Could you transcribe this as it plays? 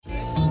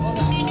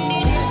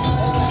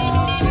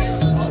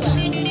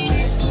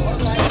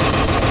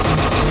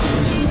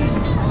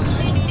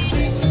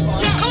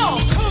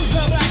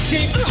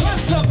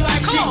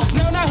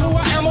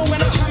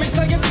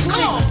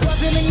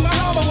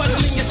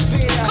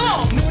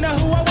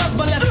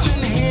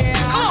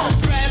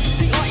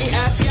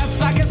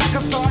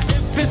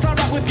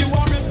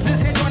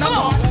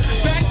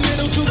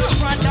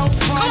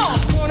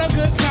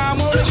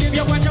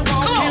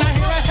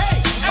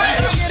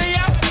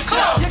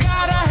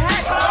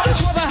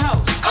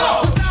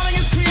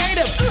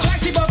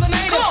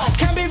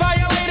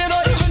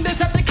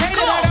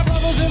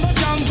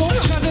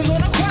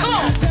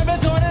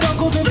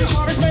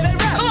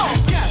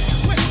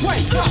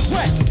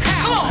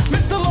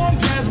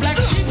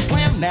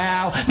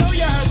now. Know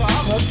you heard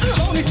of us,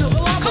 only still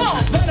the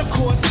lovers. Then of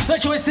course, the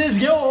choice is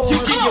yours. You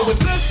can get with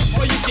this,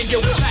 or you can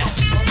get with that.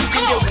 You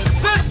can get with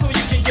this, or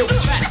you can get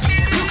with that.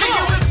 You can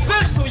get with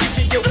this, or you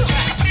can get with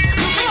that.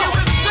 You can get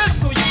with this,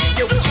 or you can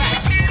get with that.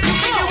 You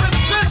can get with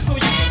this, or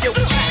you can get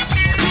with that.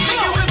 You can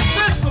get with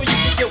this, or you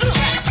can get with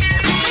that.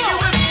 You can get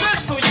with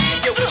this, or you can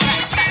get with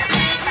that.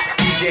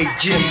 DJ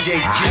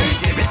Jim.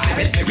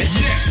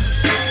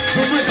 Yes,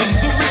 the rhythm,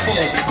 the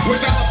rebel.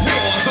 Without a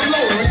pause, I'm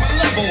lowering my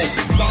level.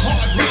 The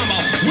hard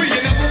rhymer, where you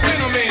never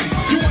been, I'm in.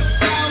 You want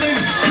styling?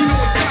 You know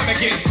it's time to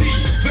get deep.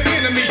 The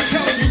enemy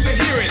telling you to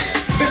hear it.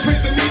 They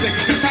praise the music,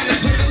 it's time to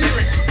play the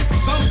lyrics.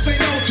 Some say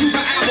no to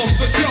the album,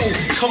 the show.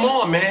 Come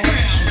on, man.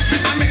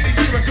 I made it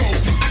a year ago.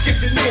 I guess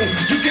you know.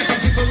 You guess I'm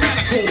just a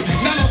radical.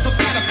 Not on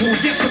sabbatical.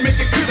 Yes, to make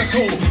it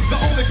critical. The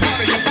only part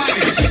of your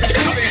body that you can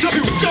cut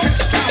into. Get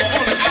the power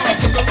on an hour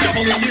from the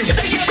rebel in you.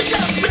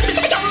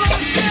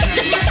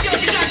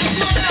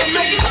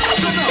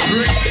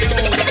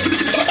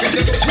 Suckers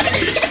never play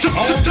me.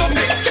 All the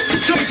mix.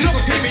 Don't just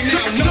okay me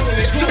now. Know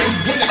they go.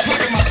 When they're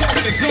clocking my phone,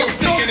 there's no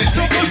sticking and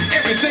taking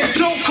everything.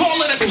 Don't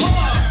call it a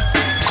club.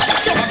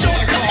 I'm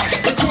calling hard.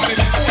 Recorded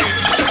and ordered.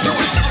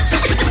 Support it.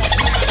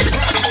 I'm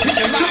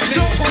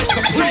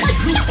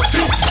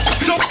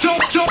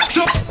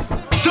just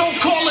don't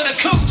call it a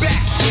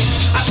comeback.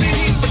 I've been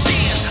here for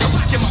years. I'm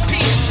rocking my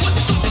pants. What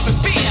suckers and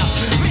fear?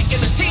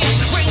 Making the tears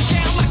rain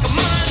down like a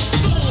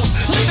monsoon.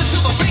 Listen to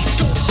the bass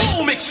go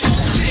boom,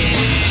 explosion.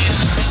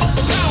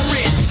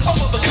 Overpowering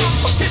over the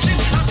competition.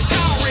 I'm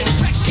towering,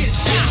 wrecking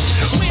shop.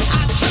 When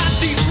I drop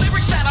these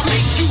lyrics that'll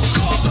make you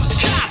call the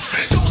cops.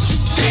 Don't you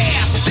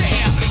dare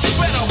stare. You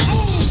better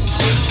move.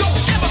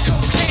 Don't ever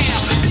compare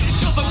me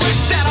to the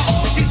rest that'll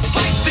all get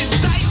sliced and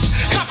diced.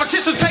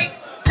 Competition's paid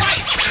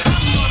price.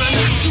 I'm gonna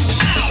knock you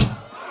out.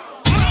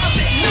 Mama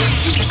said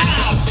knock you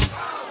out.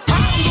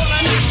 I'm gonna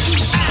knock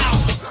you out.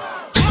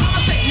 Mama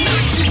said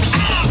knock you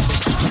out.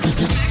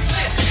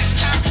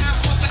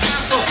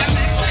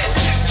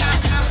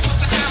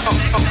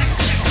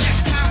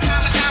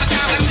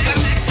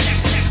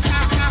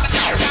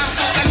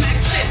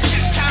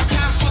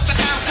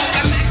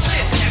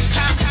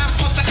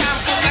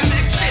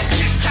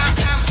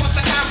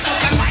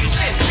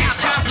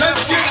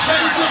 Let's get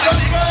ready to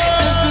rumble.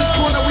 In this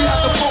corner we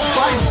have the full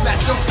body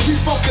snatcher. Keep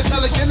focused,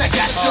 elegant, I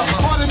got you.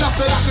 Hard enough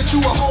that I could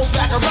chew a whole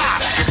bag of rock.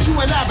 To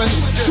an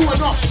avenue, to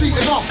an off street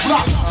and off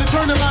block. To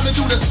turn around and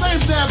do the same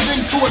damn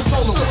thing to a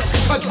soloist.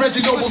 Cause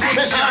Reggie Noble's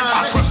pitch.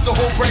 I crushed the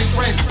whole brain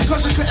frame.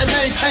 Cause you couldn't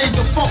maintain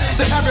the funk.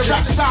 They have it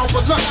rap style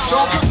for lunch,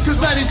 y'all. Cause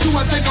 92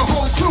 I take a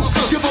whole crew.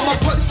 Give them a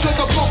punch of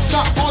the funk,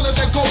 not all of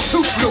them go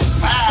too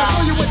loose. I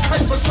show you what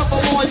type of stuff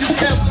I'm on. You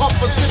can't pump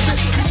or slip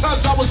it.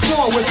 Because I was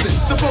born with it.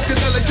 The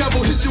funkadelic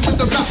devil hit you with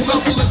the rap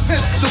level of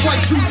 10. The 1,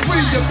 2,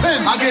 3, your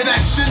pen. I get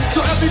action.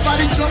 So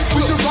everybody jump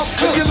with your rump.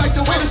 Cause you like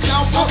the way the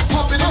sound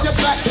pumping in your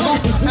back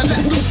trunk. And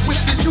let loose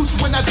with the juice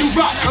when I do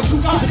rock. I'm too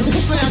hot.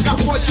 Say I got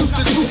more juice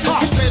than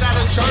Tupac. Straight out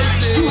of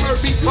Jersey. You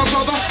heard me, my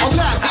brother. I'm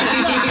laughing.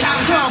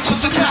 Time for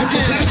some back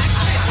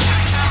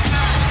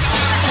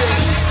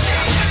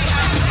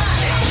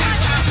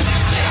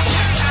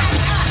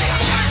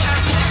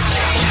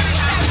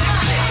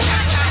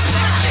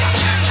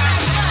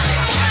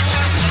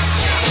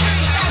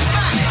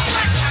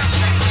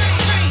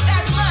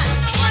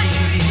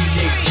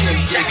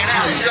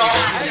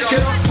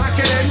Get up, pack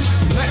it in,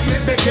 let me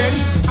begin.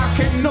 I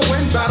can't know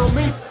when battle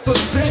me the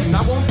sin.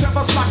 I won't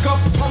ever slack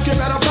up, punk you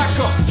better back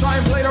up. Try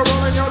and play the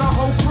role and the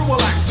whole crew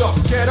will act up.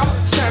 Get up,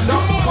 stand up,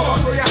 come on,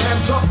 throw your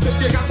hands up. If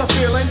you got the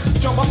feeling,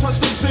 jump up,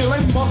 touch the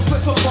ceiling. Monks,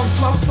 let's a funk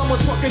flow,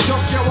 someone's fucking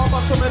jump. Yeah, I'll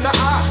bust them in the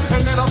eye,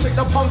 and then I'll take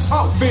the punks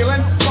out.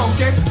 Feeling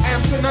funky,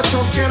 amps in the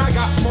chunkin'. I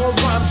got more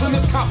rhymes than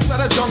this cops at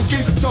a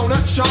junkie.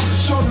 Donut shop,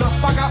 sure enough,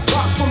 I got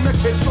props from the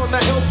kids on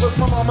the hill, plus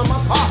my mom and my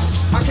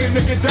pops. I came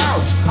to get down,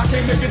 I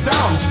came to get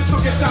down.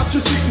 So get out your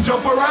seat and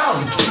jump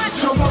around.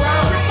 Jump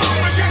around, jump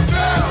up and get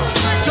down.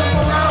 Jump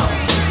around,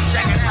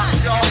 check it out,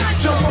 y'all.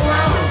 Jump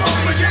around, jump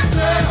up and get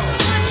down.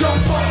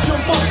 Jump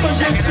up and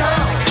get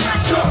down.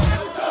 Jump,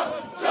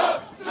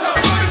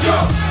 everybody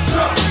jump,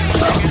 jump,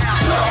 jump,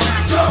 jump,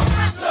 jump,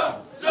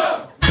 jump.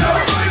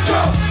 Everybody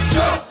jump,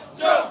 jump,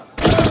 jump.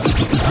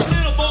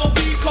 Little Bo B,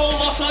 Cole,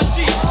 lost her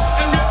cheek.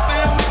 And Rip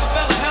Van make a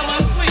fella hella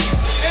sleep.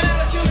 And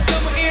attitude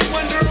summer in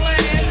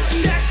Wonderland.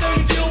 Jackson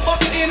Jill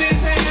bucket in his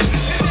hand. And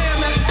damn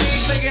that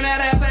scene, making that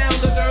ass sound.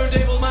 The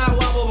turntable might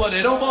wobble, but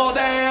they don't fall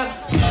down.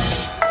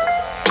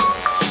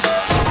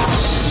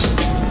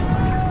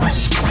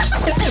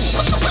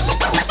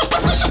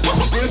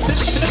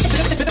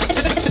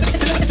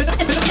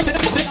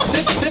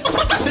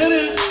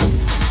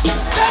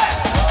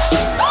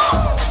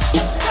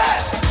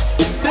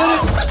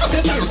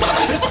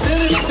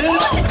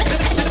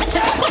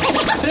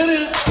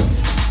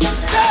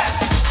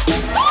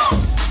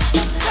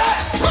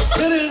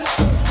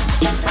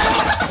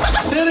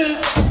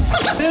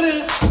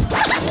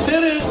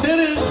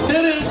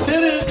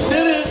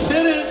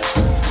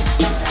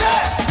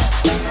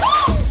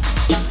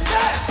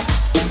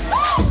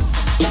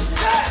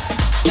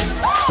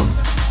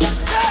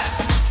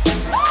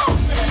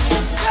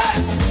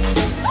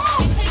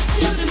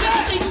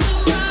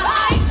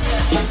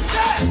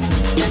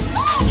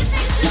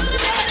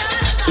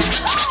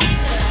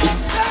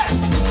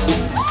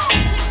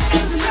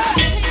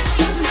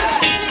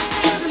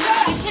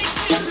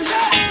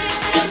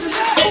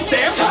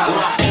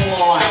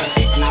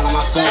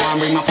 gloves on,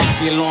 bring my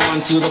posse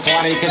along to the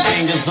party, cause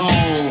danger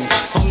zone.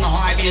 From the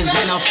heart is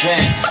in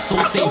effect, so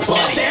say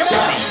buddy,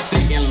 study,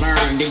 think and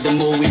learn, dig the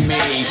move we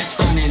made.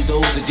 Stunning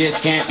those that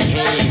just can't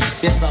behave.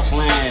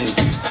 Discipline,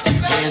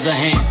 here's a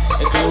hint,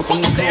 it goes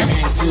from the clear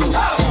hand too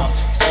tough.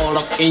 All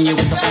up in you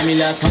with the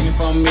formula coming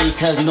from me,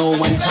 cause no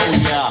one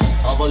told ya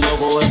of a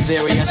logo is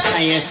serious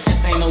saying,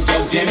 this ain't no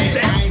joke, Jimmy,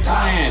 I ain't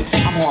playing.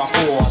 I'm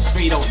hardcore,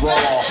 straight up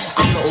raw,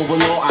 I'm the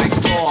overlord, I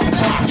draw,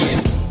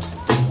 pocket.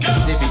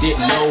 If you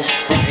didn't know,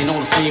 frontin' on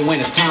the scene when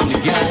it's time to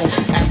go.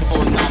 Asking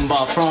for a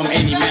number from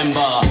any member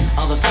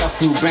of the Tough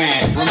Crew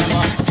band.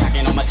 Remember,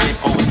 jacking on my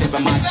tip, over tip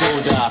of my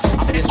shoulder.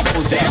 I'm this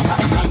soldier,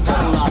 I'm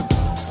pulling up.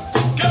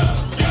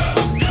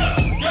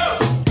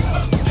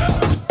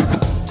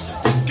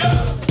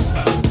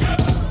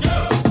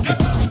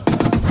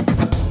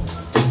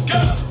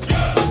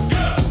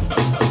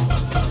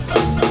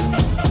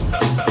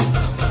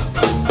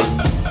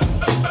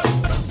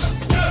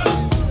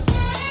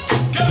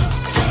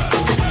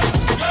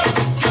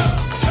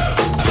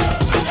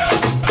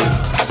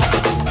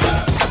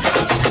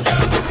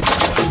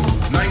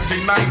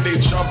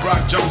 Chump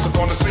Rock jumps up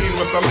on the scene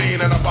with a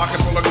lean and a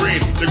pocket full of green.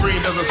 The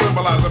green doesn't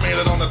symbolize I made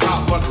it on the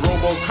top, but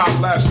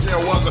RoboCop last year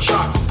was a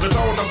shock. The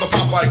tone of the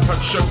Popeye cut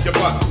shook your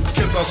butt.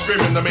 Kids are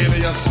screaming, the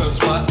media says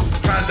what?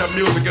 Kind of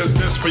music is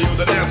this for you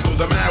to dance to?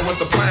 The man with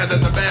the plan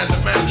and the band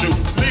demands you.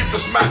 Leave the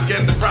smack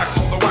and the crack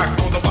for the whack,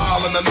 throw the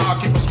ball and the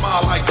knock, keep a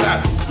smile like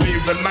that.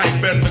 Leave the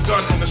knife and the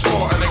gun in the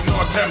store and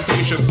ignore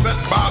temptation sent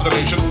by the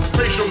nation.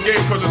 Racial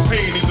game cause it's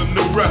pain needs a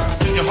new rep.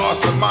 In your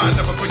hearts and mind,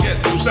 never forget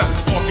you set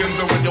walk-ins,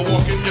 and when you're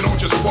walking, you don't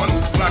just one.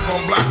 Black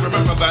on black,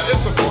 remember that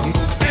it's important.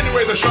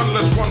 Anyway, the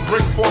shunless one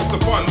bring forth the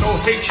fun. No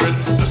hatred,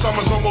 the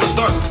summer's almost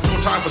done. No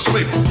time for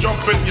sleep.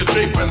 Jump in your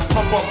Jeep and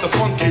pump up the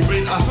funky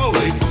beat.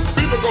 Holy,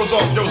 beaver goes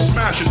off, yo,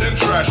 smash it, then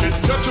trash it.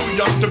 You're too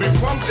young to be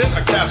plumped in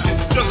a casket.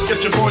 Just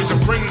get your boys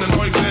and bring the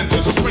noise in.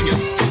 Just swing it,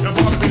 and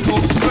pop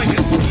people sing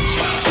it.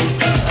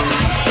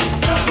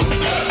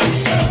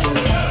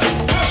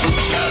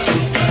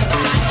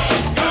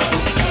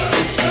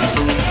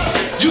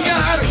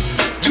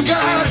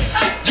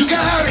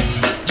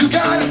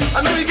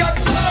 I know you got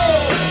soul.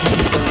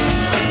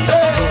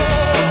 Hey,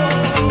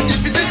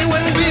 if you didn't, you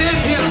wouldn't be in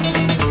here.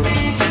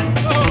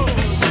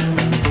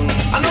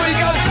 I know you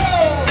got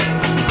soul.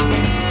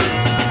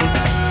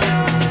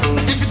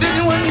 If you didn't,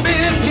 you wouldn't be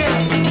in here.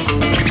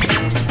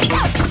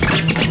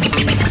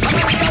 I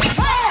know you got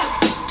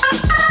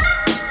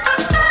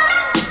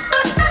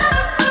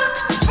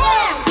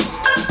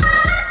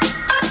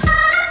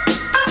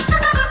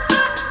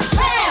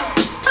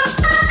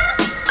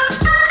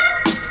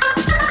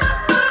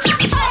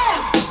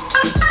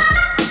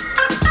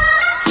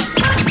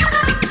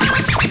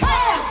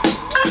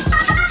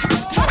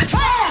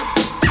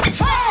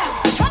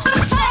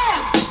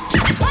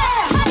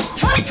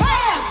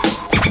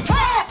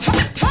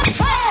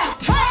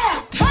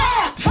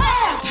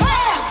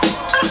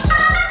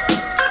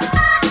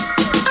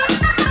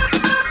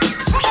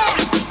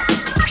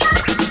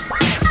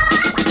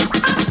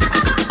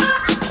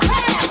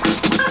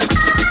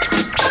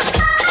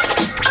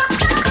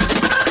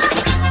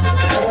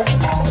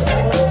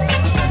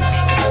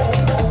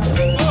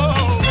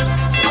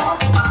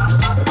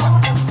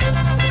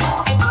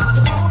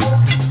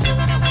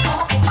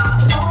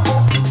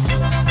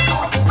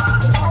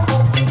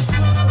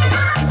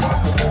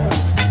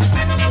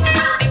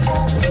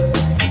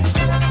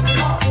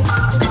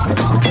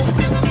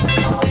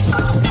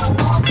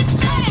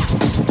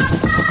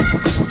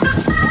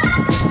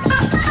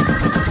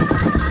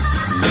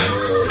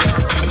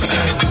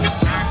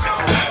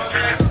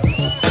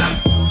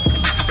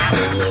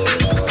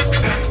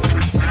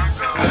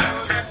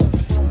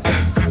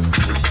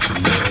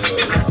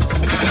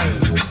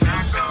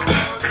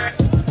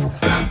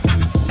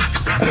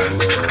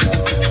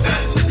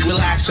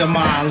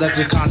let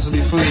your conscience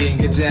be free and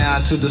get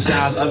down to the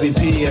sounds of your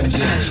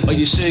PMG. But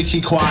you should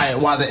keep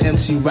quiet while the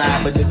MC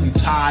rap. But if you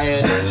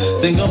tired,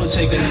 then go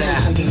take a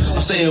nap.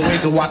 Or stay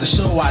awake and watch the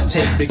show I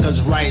take,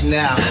 because right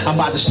now I'm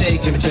about to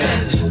shake and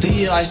bake.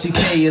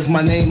 D-E-I-C-K is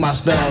my name, I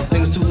spell.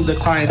 Thanks to the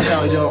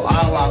clientele, yo,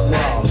 I rock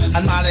well.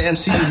 I'm not an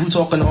MC who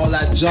talking all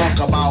that junk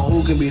about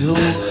who can beat who.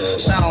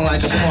 Sound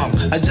like a pump.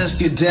 I just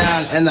get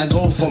down and I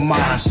go for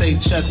mine. Say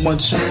check 1,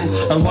 2,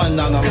 and run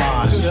down the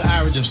line. To the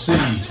average MC,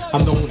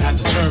 I'm known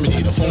as the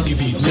Terminator, funky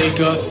beat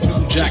maker,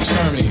 New Jack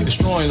Terminator,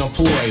 destroying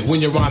employee.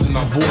 When you're rhyming,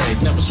 I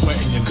void. Never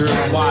sweating your girl,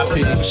 why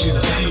pity? But she's a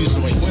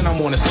skeezoid. When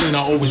I'm on the scene, I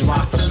always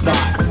rock the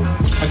spot.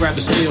 I grab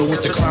the steel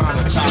with the crown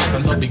on top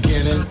in the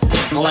beginning.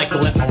 I like to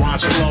let my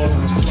rhymes flow.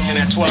 And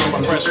at 12,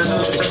 I press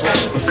cruise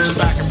control. Sit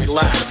back and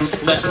relax,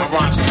 let my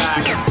rhymes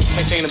tag.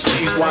 Maintain them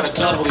C's while the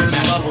doubly man,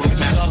 doubly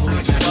man, doubly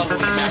man, doubly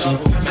man,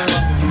 doubly man,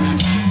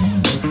 doubly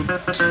man.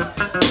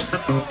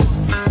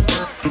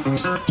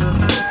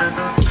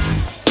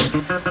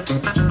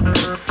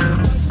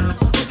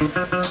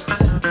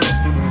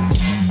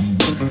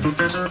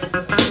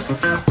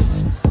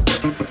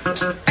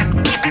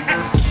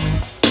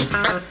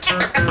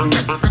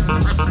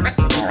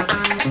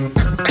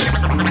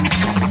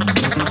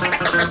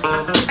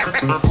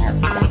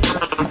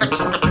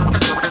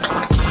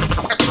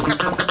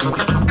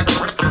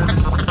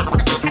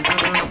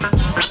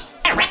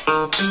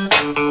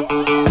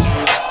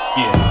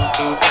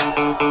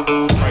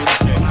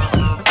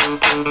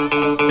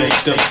 Hey,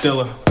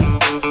 Dilla.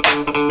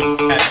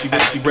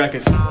 Asky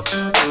Records.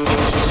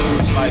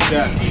 Like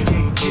that.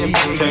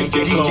 Take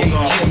your clothes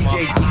off.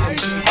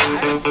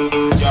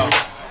 Yo.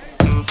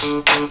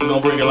 We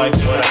gon' bring it like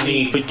this. What I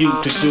need for you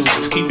to do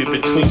is keep it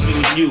between me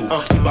and you.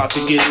 You about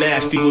to get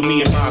nasty with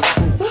me and my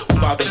crew. We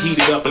about to heat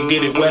it up and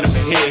get it wet up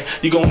in here.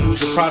 You gon'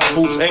 lose your Prada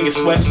boots and get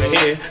sweat in the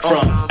hair.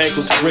 From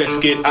ankle to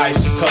wrist, get ice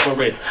to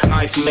cover it.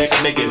 Icy neck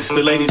niggas,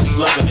 the ladies is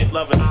loving it.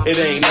 It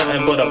ain't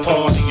nothing but a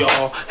party,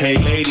 y'all. Hey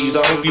ladies,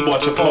 I hope you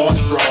bought your party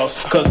drawers,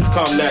 cause it's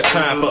come that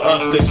time for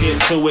us to get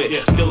to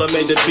it. Dilla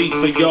made the beat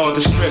for y'all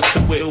to strip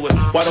to it.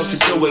 Why don't you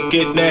do it?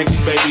 Get naked,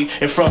 baby.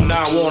 And from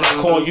now on, I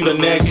call you the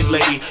naked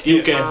lady.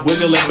 You can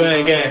wiggle and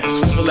bang and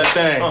swivel that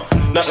thing.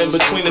 Nothing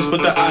between us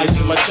but the ice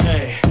in my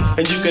chain.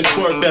 And you can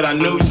twerk that, I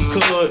knew you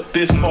could.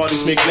 This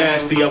party's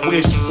McNasty, I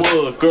wish you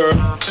would, girl.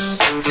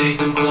 Take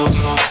them clothes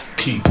off.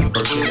 Keep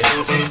working it.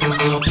 Take them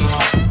clothes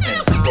off.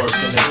 And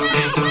working it.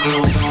 Take them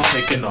clothes off.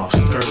 Taking off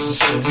skirts and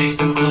shit. Take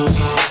them clothes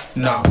off.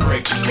 Not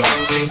breaking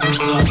off. Take them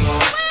clothes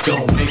off.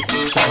 Don't make me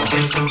soft.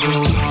 Take them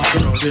clothes off.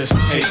 Girl, just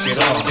take it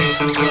off. Take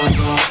them clothes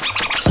off.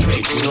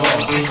 Take it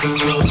off. Take them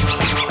clothes off.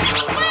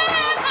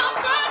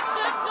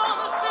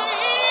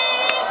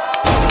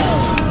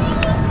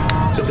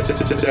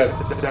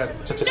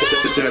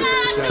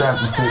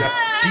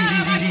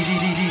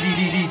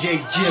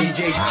 DJ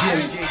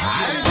Jim.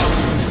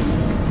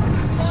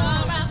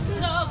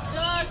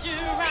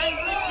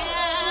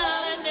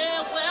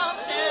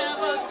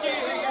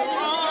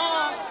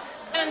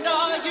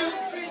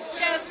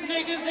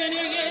 Niggas in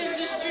the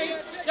industry,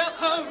 your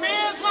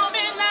careers won't be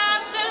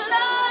lasting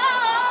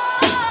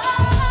long.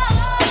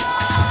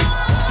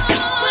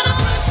 When I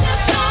first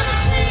stepped on the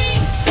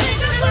scene,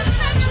 niggas was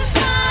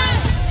petrified.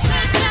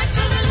 Right back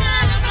to the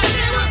lab, like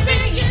they were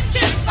being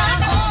chased by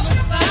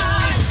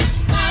homicide.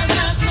 My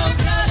rap's no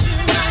cause you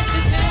right to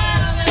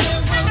hell, and it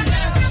will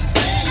never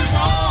stay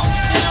wrong.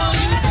 And all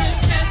you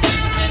bitch ass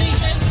niggas in the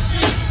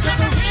industry, your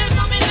careers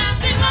won't be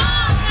lasting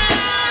long.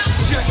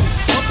 Check it,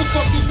 I'm the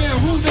fucking man,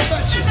 who's the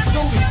legend?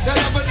 That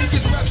other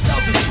niggas rap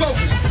styles is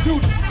bogus.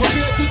 Duty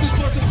compared to the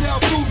Georgia town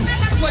voodoo.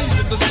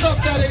 Blazing the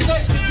stuff that ain't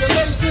nice,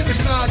 stimulation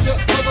inside ya.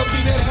 Mother be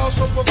that house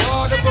from a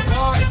bar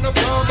in the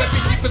pound that be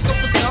keeping the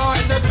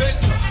facade in that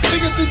venture.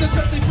 Niggas think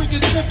that they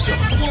bringing scripture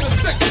for a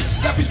second.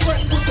 That be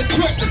threatened with the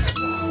quickness.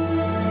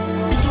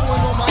 Be doing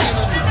on my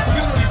enemy,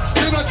 penalty.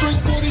 Then I drink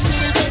 40 in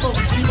their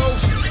memories,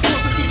 emotions.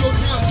 Crossing through your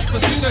drowning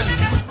vicinity.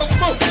 A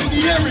smoke in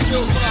the air and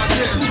feels my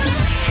head.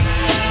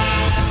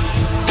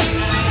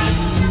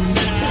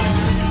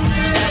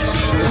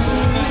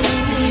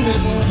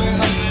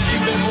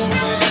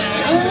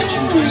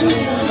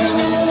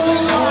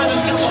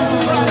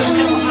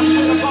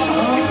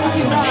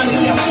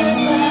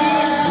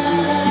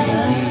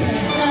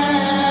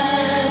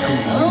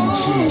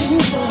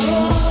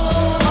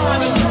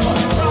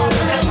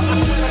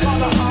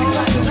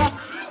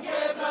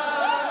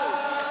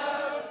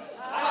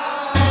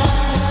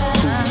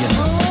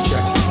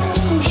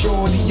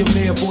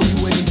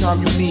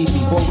 You need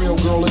me, for real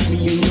girl, it's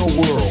me in your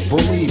world,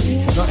 believe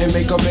me, nothing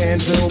make a man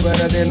feel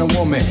better than a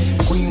woman,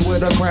 queen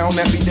with a crown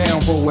that be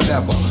down for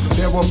whatever,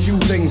 there are few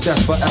things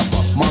that's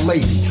forever, my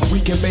lady, we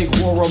can make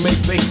war or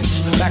make babies,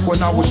 back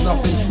when I was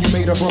nothing, you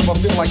made a brother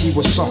feel like he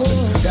was something,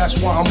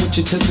 that's why I'm with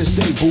you to this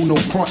day, boo, no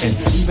frontin',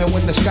 even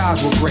when the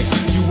skies were gray,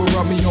 you would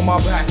rub me on my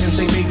back and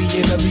say baby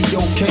it'll be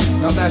okay,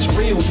 now that's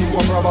real to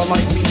a brother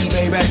like me,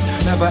 baby,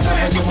 never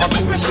ever give my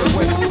booty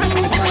away,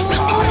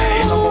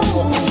 and I'ma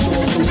walk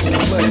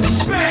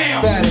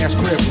badass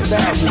crib with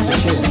thousands of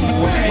kids.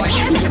 When like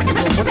you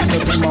put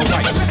in my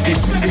right.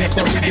 Just be there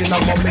for me and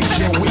I'ma make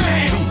sure we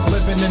be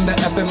living in the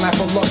effing lap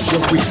of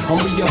luxury. I'm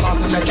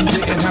realizing that you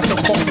didn't have to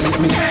fuck with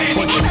me,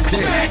 but you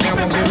did. Now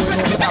I'm going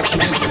on without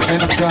you,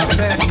 and I've got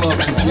mad love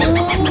to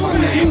give to my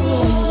name.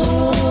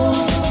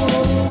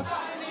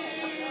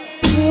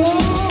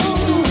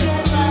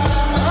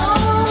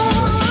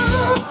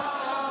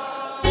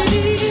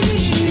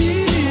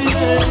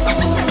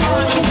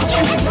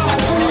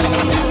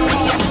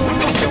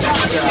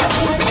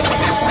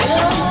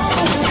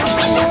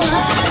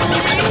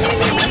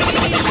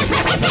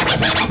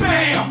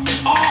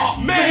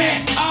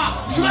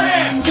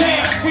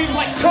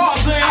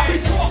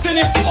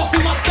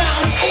 Enforcing my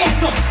style is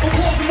awesome. I'm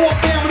causing more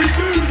family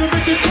food than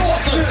Richard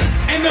Dawson.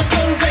 And the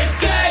soul they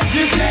say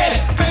you're dead.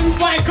 Baby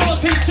flying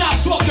color team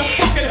chops off your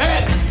fucking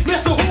head.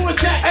 Mister, who is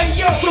that? Hey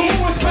yo, the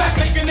who is back?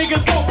 Making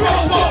niggas go bro,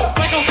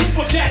 like I'm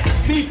Super Jet.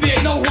 Need fear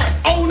no one.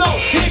 Oh no,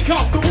 here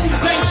come the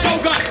Wu-Tang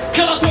Shogun.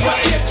 Killer to my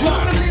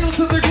eardrum. The needle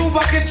to the groove,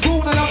 I get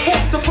screwed and I'm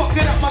forced to fuck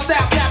it up. My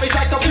style carries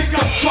like a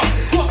pickup truck.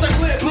 Cross the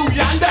clear blue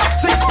yonder.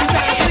 See, you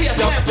gotta see us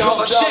slam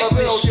drunk. Shake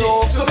this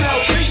shit. From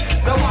LG,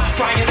 the rock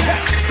trying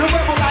test. The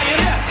rebel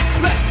lioness.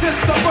 Let's since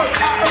the birth,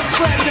 I earn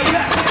slam your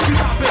best. You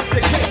stop it,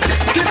 the king.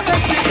 Get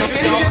taken, and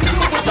get to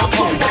with the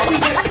boom. We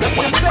mix the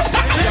stage.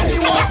 And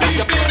anyone be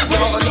in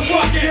with the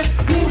buckets.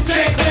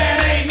 Wu-Tang Clan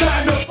ain't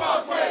nothing to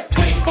fuck with.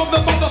 Take from the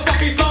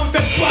motherfucking song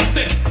that's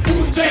busted.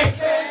 Wu-Tang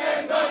Clan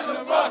ain't nothing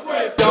to fuck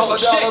with. Dollar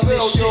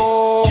bill,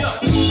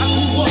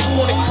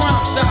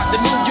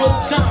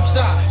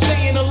 suicide.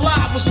 Staying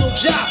alive was no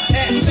job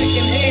at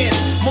second hands.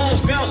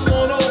 Moms bounced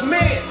on old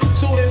man,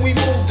 so then we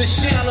moved to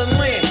Shaolin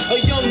Land. A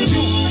young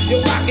youth,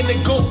 you're rocking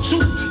the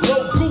go-to.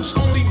 No goose,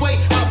 only way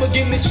I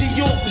begin to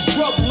G-York was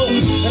drug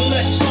loot. And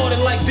let's start it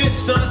like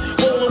this, son.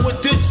 Rolling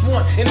with this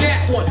one and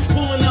that one,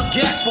 pulling up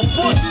gas for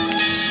fun.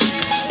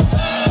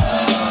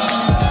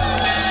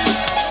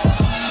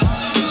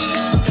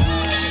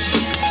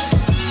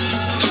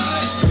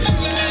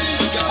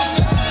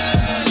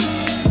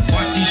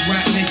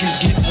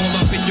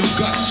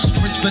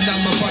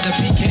 Banana butter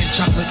pecan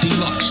chocolate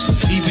deluxe.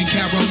 Even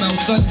caramel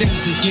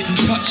sundaes is getting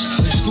touched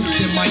and scooped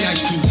in my ice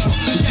cream truck.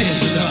 Who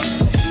tears it up?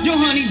 Yo,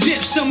 honey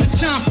dip,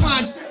 summertime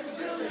fine.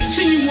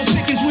 Seen you on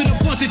pickings with a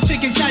bunch of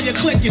chickens, how you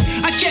clicking?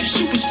 I kept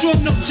shooting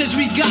strong notes as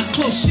we got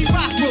close. She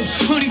rock roll,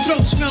 honey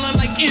throat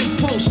smelling like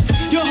impulse.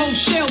 Your whole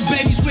shell,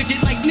 baby's wicked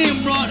like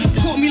Nimrod.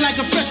 Caught me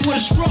like a freshwater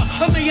straw,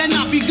 or may I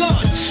not be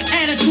God?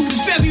 Attitude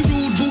is very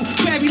rude, boo.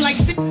 Crabby like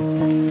sick.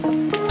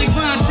 Like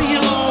Vine, see you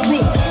all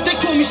rude. They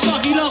call me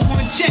Starkey Love on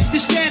check the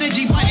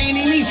strategy by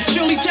any means.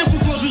 Shirley Temple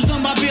Cross was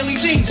done by Billy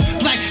Jeans.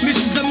 Black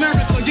Mrs.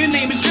 America, your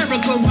name is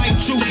Erica, right?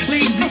 True.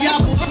 Lazy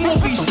apple,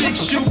 Smokey,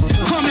 6 shoe.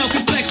 Caramel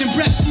complexion,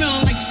 breath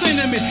smelling like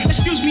cinnamon.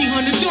 Excuse me,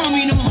 honey, don't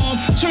mean no harm.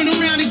 Turn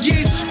around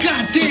again.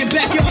 Goddamn,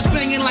 backyard's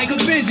banging like a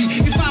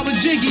Benzie. If I was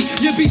Jiggy,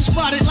 you'd be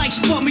spotted like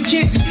Spud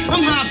McKenzie.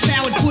 I'm high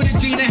powered, put a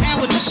Dina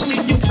Howard to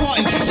sleep your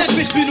party. That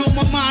bitch been on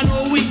my mind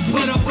all week.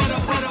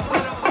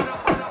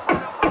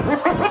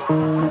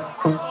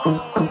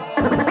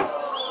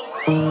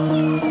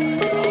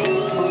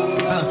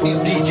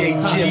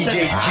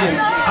 DJ Jim.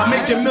 I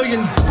make $1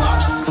 million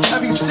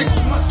every 6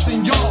 months,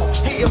 and y'all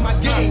hating my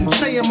game,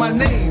 saying my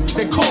name.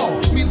 They call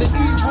me the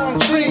E wrong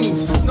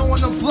things,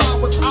 knowing I'm fly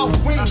without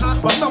wings.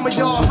 While some of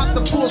y'all have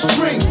to pull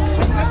strings.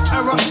 In this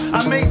era,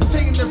 I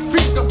maintain the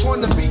freak up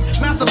on the beat.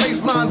 Master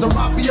bass lines of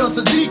Raphael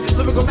Sadiq,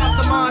 lyrical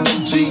mastermind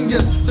and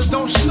genius. So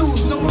don't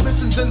snooze, no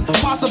missions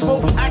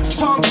impossible. Ask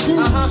Tom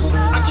Cruise.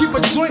 I keep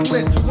a joint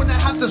lit when I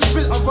have to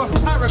spit a rough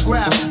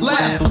paragraph.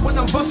 Laugh when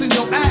I'm busting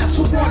your ass.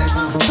 Who want it?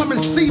 Come and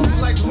see me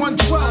like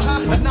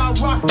 112. And I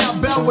rock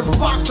that bell with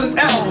Fox and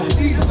L.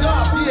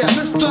 E-Dub, yeah,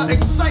 Mr.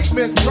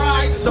 Excitement,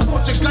 right?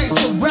 Support your guys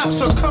who rap,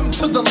 so come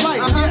to the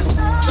light. Yes,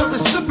 the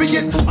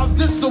recipient of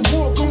this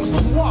award goes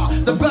to moi,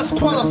 the best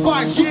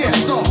qualified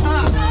superstar.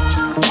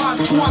 My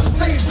squad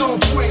stays on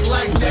point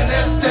like that.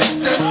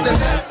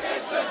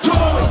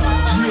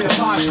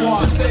 Yeah, my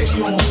squad stay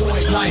on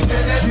point like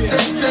that. Yeah,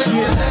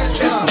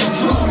 it's the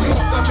truth.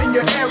 I'm in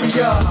your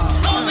area.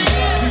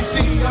 DC,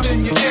 I'm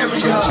in your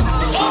area.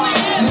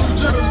 New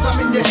Jersey, I'm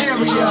in your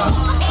area.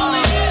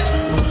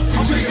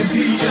 I'm making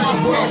DJs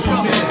world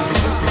premiere.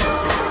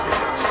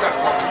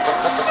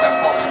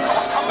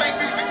 I make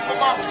music for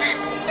my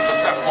people.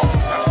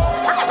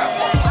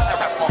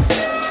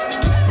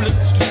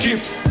 Je te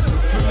kiffe,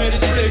 fumer les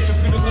spliffs, et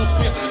puis de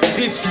construire des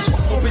riffs qui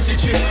soient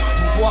compétitifs.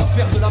 Pouvoir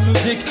faire de la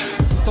musique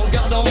tout en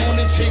gardant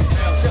mon éthique.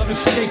 Faire du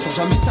fric sans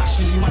jamais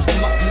tâcher l'image de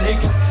ma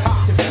clique.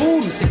 C'est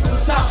fou, mais c'est comme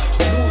ça,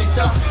 je me nourris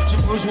ça. J'ai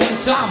besoin de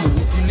ça, mon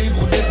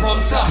équilibre dépend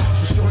de ça.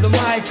 Je suis sur le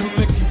mic,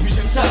 le mec et puis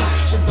j'aime ça.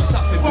 J'aime quand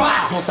ça fait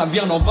pas, quand ça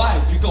vient d'en bas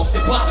et puis quand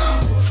c'est pas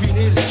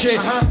finé, léger,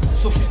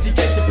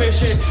 sophistiqué c'est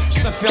péché. Je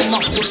préfère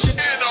m'approcher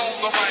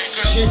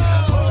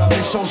sans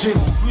jamais changer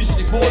mon fusil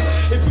d'épaule.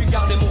 Et puis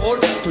garder mon rôle,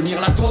 tenir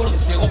la tôle,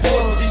 rester en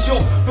position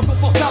peu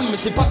confortable mais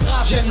c'est pas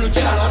grave, j'aime le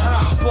challenge.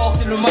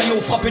 Porter le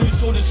maillot, frapper du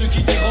saut de ceux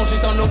qui dérangent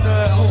est un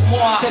honneur pour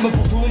moi. Comme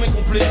pour tous mes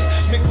complices,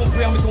 mes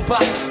compères, mes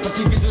comparses.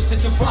 Fatigué de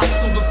cette farce,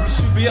 on veut plus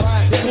subir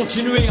et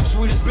continuer à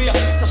jouer les sbires.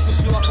 Sache que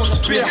ce à quoi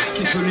j'aspire,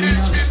 c'est que les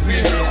miens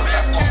respirent.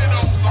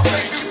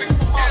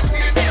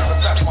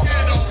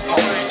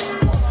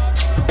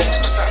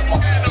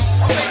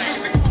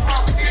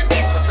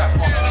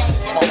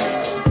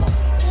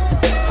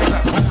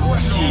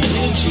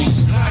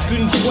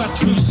 Une fois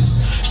de plus,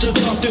 je te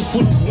parle de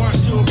foot point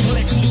sur le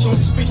Plex, ils sont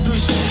speed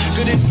plus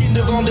que des filles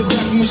devant des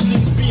black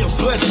muslims pire.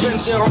 Bud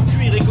Spencer en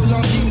cuir et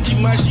Colantine,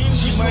 t'imagines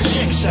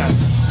que ça.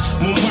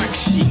 Mon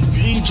maxi,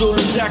 Green Joe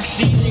le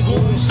taxi, les gros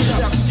on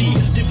s'arcie.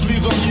 T'es plus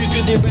vendu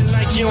que des belles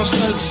Nike en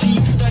solde-ci.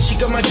 Taché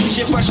comme un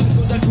cliché, fashion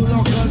code à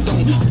couleur gold.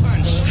 Donc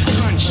punch,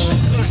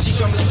 crunchy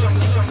comme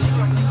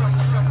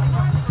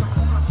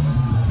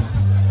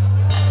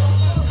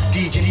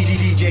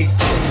DJ.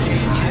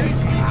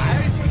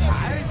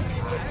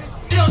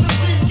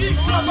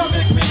 Stop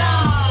avec mes lives.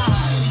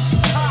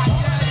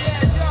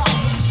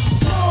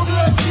 Pour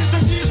le petit se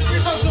dit, je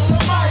suis ça sur le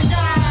mic.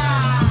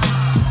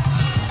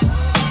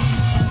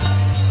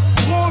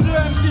 Pour le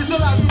MC,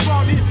 cela joue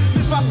bandit.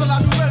 Mais face à la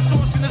nouvelle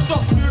chose, qui ne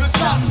sort plus le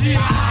samedi.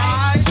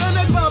 Je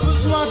n'ai pas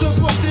besoin de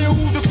porter ou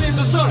de clé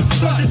de sol.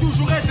 Seul, j'ai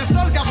toujours été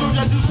seul car je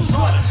viens du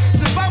sous-sol.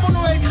 C'est pas mon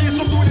nom écrit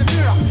sur tous les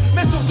murs,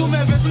 mais surtout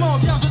mes vêtements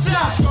car je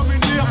tâche comme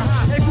une mur.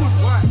 Écoute,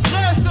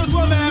 reste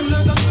toi-même,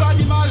 ne donne pas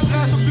d'image,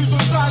 reste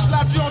plutôt sage,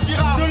 là tu en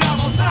diras de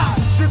l'avantage.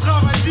 Je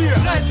travaille dur,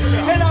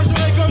 et là je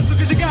récolte ce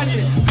que j'ai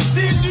gagné. Du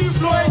style, du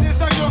flow et des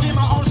 5 de rimes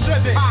à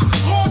enchaîner.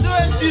 Trop de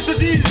MC se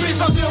disent, je suis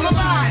ça sur le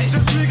mic. Je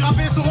suis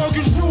gravé sur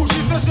aucune chou,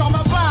 juste sur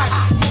ma bague.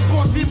 Mon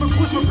principe me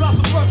pousse, me place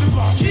au poste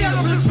devant. Qui a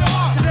le plus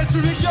féroce? C'est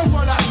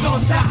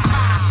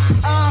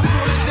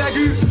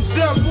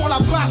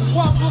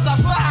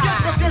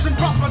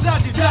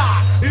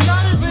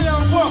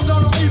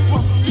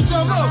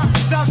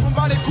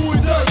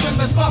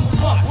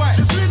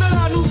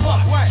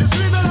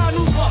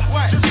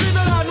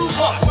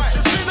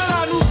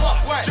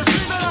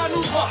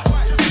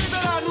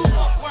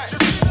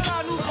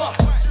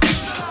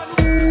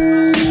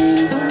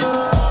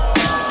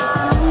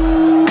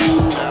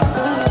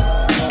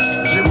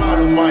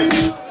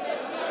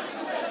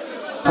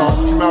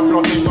m'as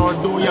planté dans le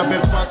dos, y'avait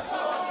pas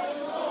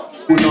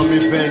de... Ou dans mes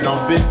veines en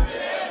B.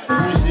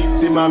 Musique,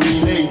 t'es ma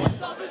milady.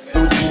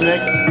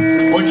 Mec,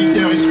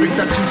 auditeurs et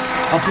spectatrices,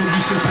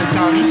 applaudissez cet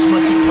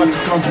charismatique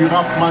pratiquant du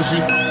rap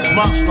magique. Je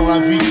marche dans la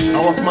vie, un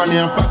Walkman et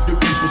un pack de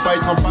pipes. Pour pas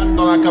être en panne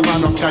dans la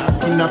cabane en 4.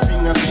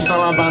 Kidnapping assise dans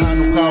la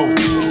banane au chaos.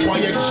 Je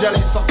croyais que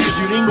j'allais sortir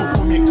du ring au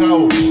premier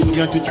chaos. Je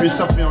viens te tuer,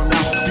 ça fait un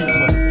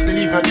arbitre.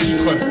 Délivre un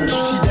titre pour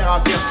suicidaire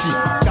averti.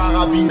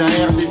 Carabine à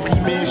air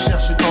déprimé,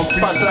 cherche tant pis.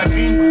 Passe la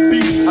green,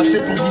 peace, assez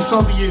pour 10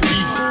 cendriers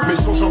vides. Mais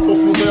songe en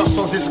profondeur,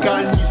 sans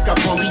escale ni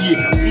scaphandrier.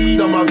 Ris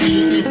dans ma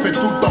vie, il fait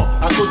tout le temps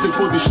à cause des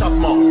pots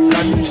d'échappement.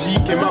 La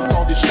musique est ma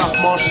porte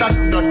d'échappement. Chaque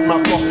note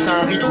m'apporte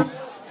un rythme.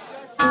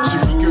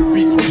 Suffit que le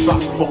beat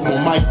reparte pour que mon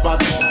mic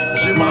batte.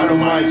 J'ai mal au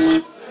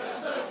mic.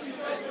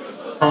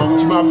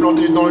 Tu m'as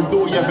planté dans le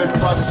dos, y'avait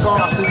pas de sang.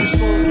 Car c'est du son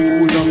qui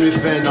coule dans mes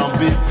veines en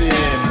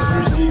BPM.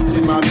 Musique,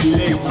 t'es ma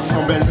vieille qui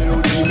sent belle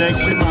mélodie, mec,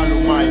 j'ai mal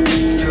au mic.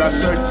 C'est la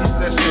seule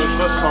tristesse que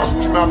je ressens.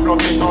 Tu m'as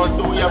planté dans le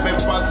dos, y'avait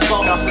pas de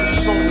sang. Car c'est du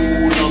son qui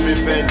coule dans mes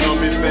veines, dans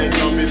mes veines,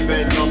 dans mes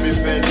veines, dans mes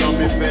veines, dans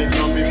mes veines,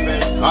 dans mes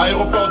veines.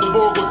 Aéroport de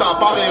Bogota,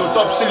 pareil au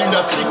top, c'est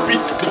lunatique.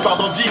 Pit, départ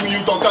dans 10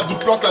 minutes en cas de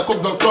planque, la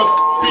coque dans le coq.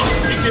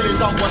 Piquer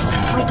les arbres, voici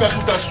plus qu'à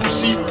tout un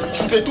souci.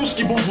 Shootez tout ce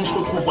qui bouge, on se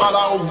retrouvera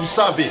là où vous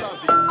savez.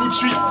 Tout de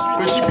suite,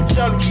 le type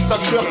tient louche, sa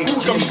sueur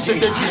coule comme si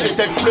c'était du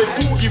c'était le poulet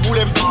fou qui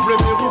voulait me doubler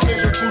mes roues et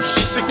je touche.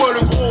 C'est quoi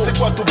le gros? C'est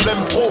quoi ton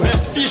blême pro? Merde,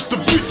 fils de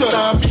pute,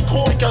 t'as un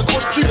micro et qu'un gros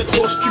style est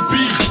trop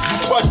stupide.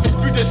 Bouge pas, je vais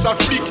buter sale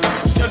flic.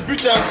 Je viens de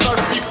buter un sale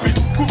flic, pute.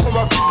 Couvre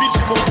ma vie vite,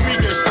 j'ai mon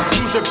Twiggs.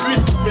 D'où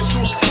j'épuise toutes mes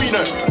sources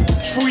fouines.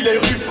 Je fouille les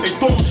rues et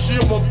tombe sur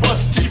mon pote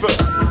Steve.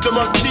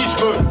 Demande qui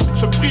je veux,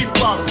 se prive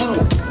pas pour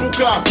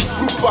Bouka,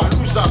 Loupa,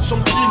 Louza, son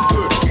petit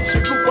neveu. C'est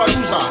Loupa,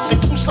 Louza, c'est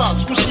fou ça.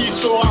 Ce coup-ci il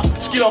saura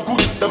ce qu'il en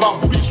coûte d'avoir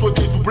voulu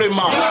souhaiter doubler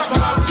ma.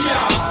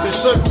 Les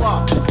seuls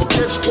mois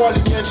auxquels je crois,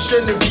 les miennes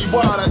chaînes de vie,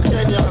 voilà la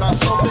tienne et à la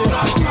santé.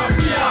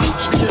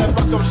 Je viens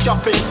pas comme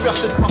Scarface,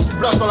 percé de partout,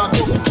 place dans la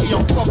course, qui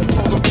en force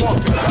pour de fuck.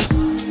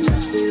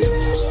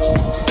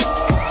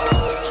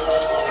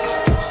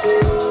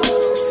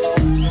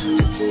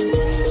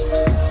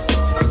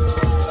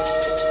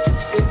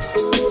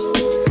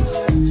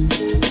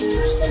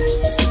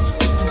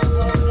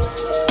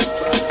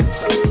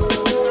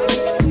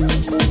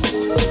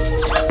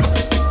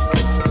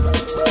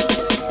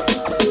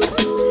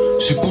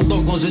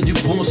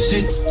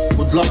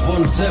 Ou de la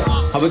bonne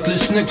zèbre. Avec les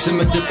schnecks c'est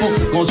mes défenses.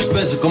 Et quand je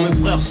baise quand mes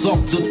frères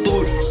sortent de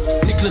tôle.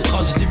 Nique les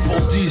tragédies pour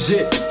DJ.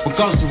 On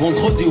cache du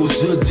vendredi au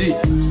jeudi.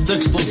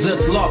 Texte aux Z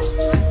là.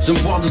 J'aime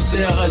voir des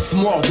CRS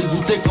morts.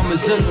 Dégoûté quand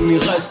mes ennemis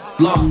restent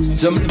là.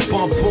 J'aime les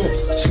pimpons.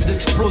 J'suis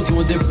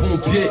d'explosion et des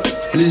pompiers.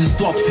 Les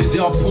histoires de fusées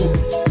à pompe.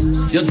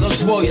 Y'a de la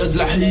joie, y'a de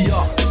la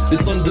hiya. Des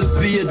tonnes de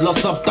billets, de la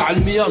sable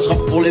ta'almiya.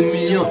 J'rappe pour les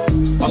miens.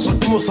 À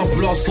chaque mot ça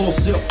peut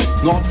l'ascenseur.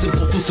 Non rap c'est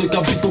pour tous ceux qui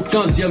habitent au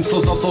 15ème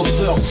sans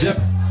ascenseur. J'aime.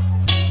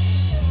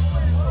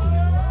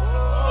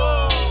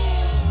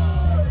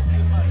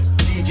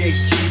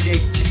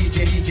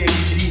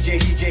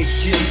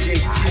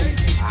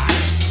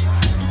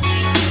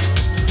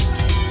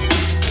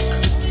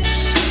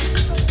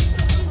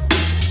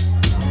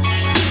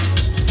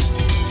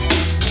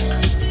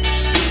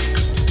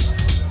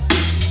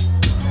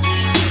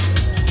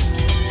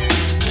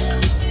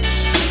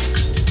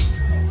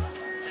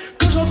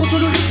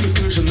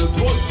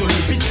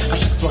 À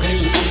chaque soirée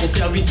ou en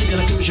concert, oui c'est bien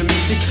là que je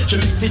m'excite. Je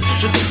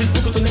t'excite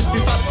pour que ton esprit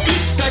fasse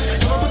clic-clac.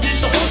 Comme un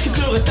petit enfant qui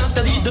serait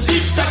interdit de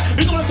tic-tac.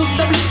 Une relation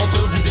s'établit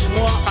entre vous et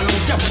moi à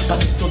long terme,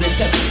 basée sur des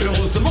thèmes.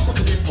 Heureusement qu'on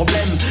crée des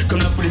problèmes, comme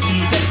la police qui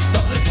nous teste.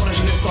 Pour la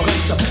jeunesse en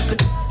reste,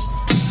 c'est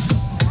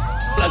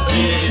la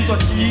tease, toi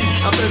tease,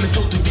 un peu mais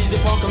surtout vise et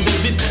prends comme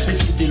devise.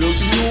 Féliciter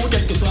l'opinion,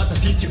 quelle que soit ta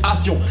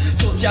situation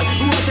sociale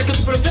ou raciale, que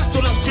tu peux le faire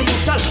sur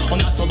l'instrumental. En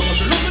attendant,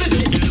 je lance les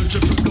dés et le jeu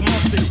peut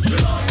commencer. Je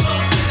lance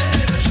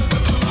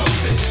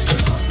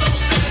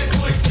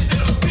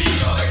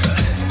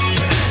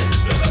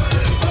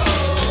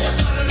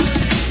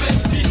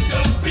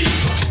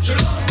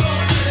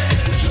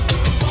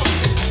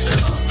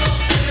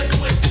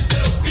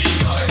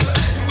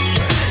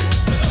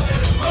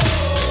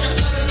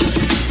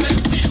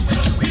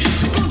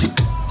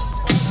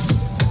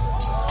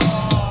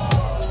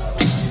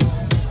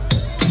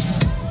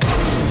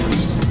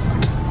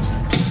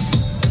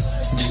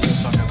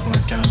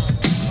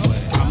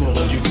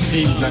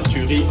la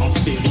tuerie en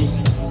série,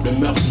 le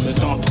meurtre me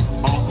tente,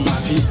 hante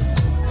ma vie.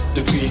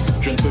 Depuis,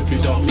 je ne peux plus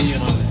dormir.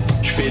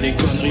 Je fais des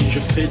conneries, je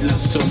fais de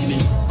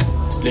l'insomnie.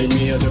 Les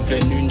nuits de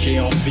pleine lune, j'ai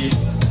envie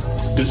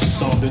de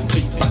sang, de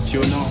tripes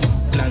passionnants,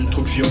 plein de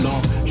trucs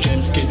violents.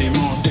 J'aime ce qu'est des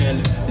mentelles,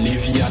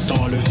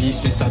 Léviathan, le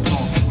vice et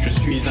Satan. Je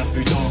suis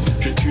impudent,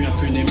 je tue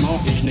impunément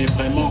et je n'ai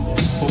vraiment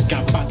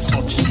aucun pas de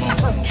sentiment.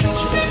 Je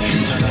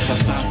suis un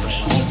assassin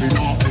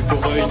ambulant, œil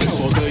pour œil, de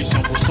pour deuil, 100%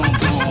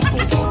 blanc pour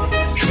blanc.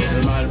 Je fais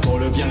le mal pour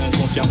le bien,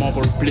 inconsciemment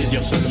pour le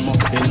plaisir seulement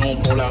et non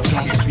pour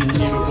l'argent. Je suis ni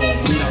le bon,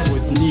 ni la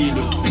brute, ni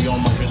le truand.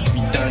 Moi je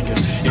suis dingue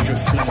et je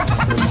flingue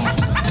simplement.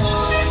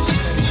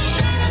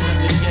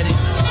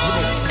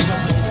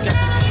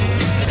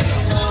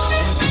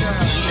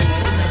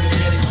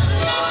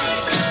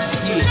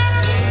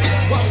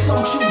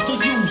 choose to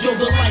use, yo,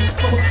 the life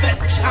of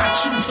perfection. I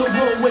choose to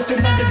roll with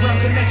an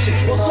underground connection.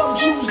 While some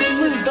choose to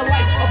live the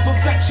life of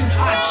perfection,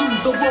 I choose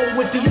to roll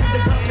with the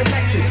underground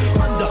connection.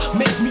 Under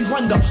makes me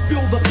wonder,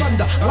 feel the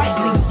thunder,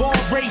 lightning,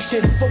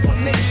 vibrations for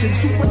one nation.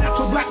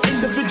 Supernatural black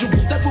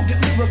individuals that will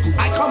get lyrical.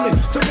 I come in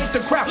to make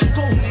the crowd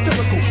go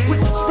hysterical. With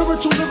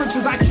spiritual lyrics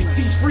as I kick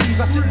these frees.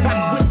 I sit back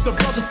with the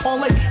brothers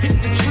parlay, hit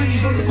the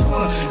trees on the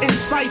corner. In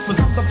ciphers,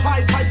 I'm the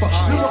Pied Piper,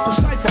 lyrical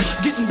sniper.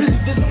 Getting busy,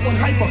 there's no one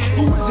hyper.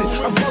 Who is it?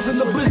 I'm buzzing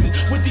the blizzard.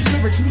 With these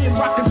lyrics, me and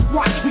Rock and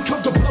Squat, we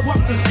come to blow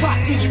up the spot.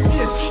 Is you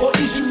is or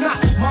is you not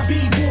my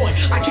B-boy?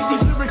 I kick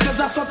these lyrics as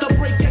I start to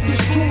break and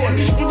destroy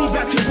any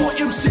batty boy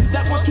MC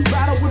that wants to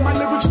battle with my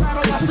lyrics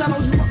battle. I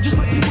settle you up just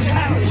like you would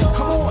cattle.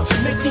 Come on,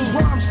 make these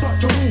rhymes start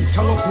to move.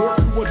 Teleport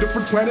to a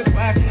different planet,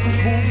 back too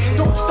smooth.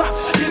 Don't stop,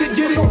 get it,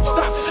 don't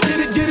stop, get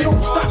it,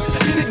 don't stop,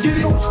 get it,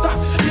 don't stop,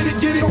 get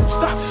it, don't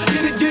stop,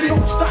 get it,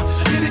 don't stop,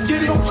 get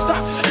it, don't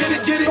stop, get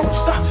it, don't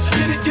stop,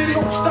 get it,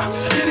 don't stop,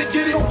 get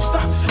it, don't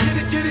stop, get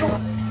it,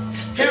 don't.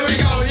 Here we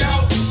go, yo.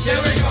 Here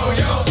we go,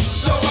 yo.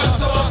 So what's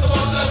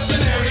the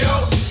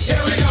scenario?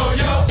 Here we go,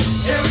 yo.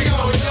 Here we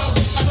go, yo.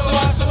 So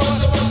what's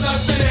the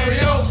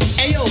scenario?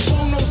 Ayo,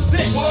 Bono's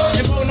this,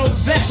 and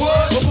Bono's that.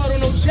 But Bono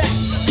no jack,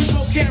 this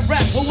Mo can't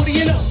rap. Well, what do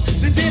you know?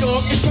 The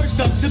D-Dog is first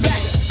up to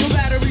back. No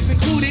batteries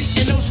included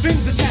and no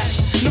strings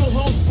attached. No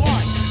holds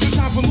barred. No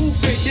time for move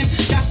faking.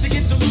 Got to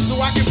get the loot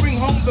so I can bring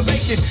home the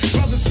bacon.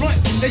 Brothers front,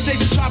 they say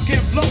the chop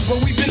can't flow,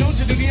 but we've been known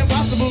to do the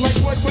impossible like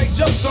Broadway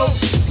Joe. So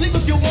sleep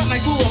if you want,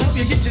 like who will help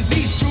you get your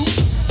Z's true.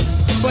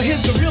 But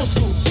here's the real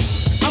scoop.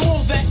 I'm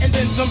all that and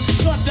then some.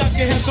 Short, dark,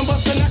 and handsome,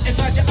 bust a nut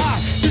inside your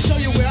eye to show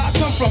you where I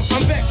come from.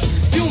 I'm vexed,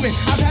 fuming.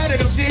 I've had it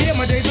up to here.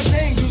 My days of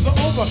paying dues are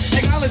over.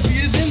 Acknowledge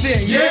me is in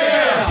there.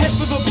 Yeah. Head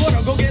for the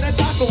border, go get a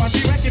taco. I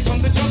direct it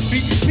from the jump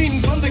street,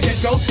 meaning from the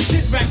get-go.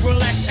 Sit back,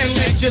 relax, and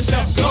let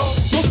yourself go.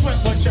 Don't sweat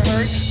what you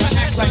heard, but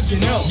act like you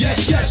know.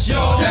 Yes,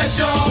 y'all. Yes,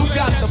 y'all. We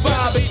got the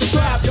vibe, it's the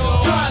tribe,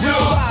 y'all. Tribe, Real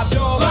y'all. vibe,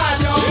 y'all.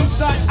 Vibe, y'all.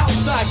 Inside,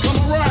 outside,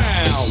 come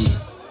around.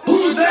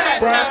 Who's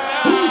that? Bruh.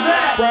 Who's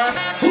that? Bruh.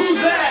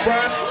 Who's that?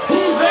 Bruh.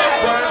 Who's that?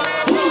 Bruh.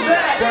 Who's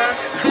that? Bruh.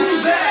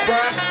 Who's that?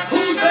 Bruh.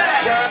 Who's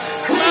that?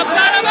 Who's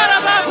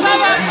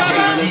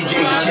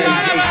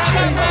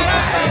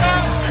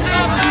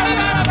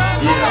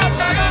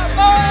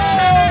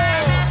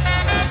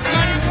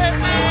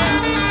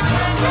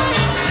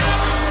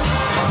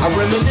I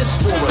reminisce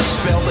for a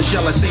spell, or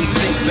shall I say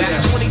think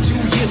back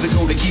 22 years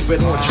ago to keep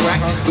it on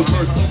track. The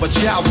birth of a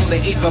child on the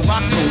 8th of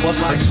October.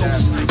 A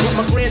toast, but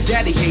my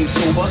granddaddy came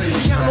sober.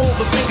 Count all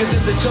the fingers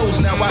and the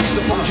toes, now I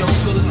suppose you hope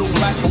the little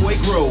black boy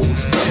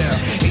grows.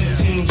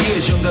 18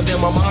 years younger than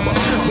my mama,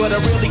 but I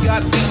really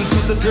got beatings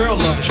with the girl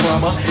of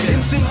drama.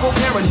 In single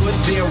parenthood,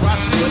 there I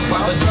stood.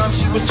 By the time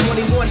she was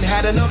 21,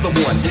 had another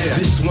one.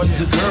 This one's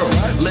a girl,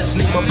 let's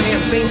name her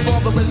Pam. Same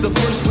father as the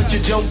first, but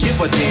you don't give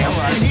a damn.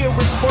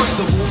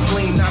 Irresponsible,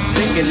 plain not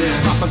thinking.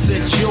 Papa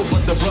said chill,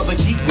 but the brother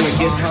keep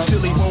winking.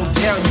 Still he won't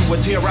down, you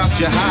would tear out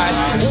your hide.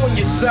 On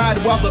your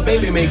side while the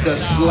baby make a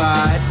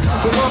slide.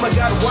 But mama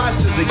got wise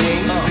to the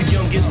game. The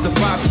youngest of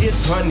 5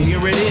 kids, hun,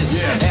 here it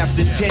is.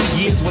 After 10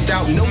 years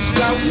without no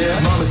spouse,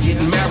 mama's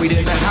getting married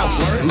in the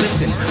house.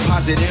 Listen,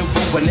 positive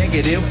over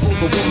negative, for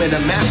the woman a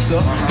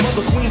master.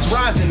 Mother Queen's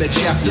rise in the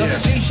chapter.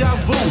 Deja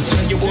vu,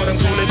 tell you what I'm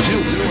gonna do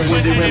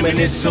when they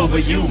reminisce over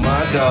you,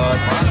 my God.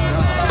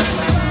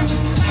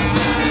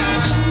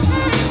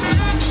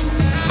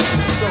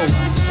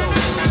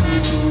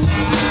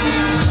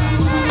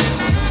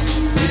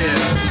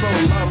 so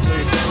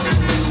lovely.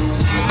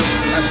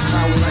 That's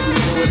how we like to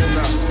do it in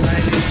the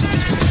 90s.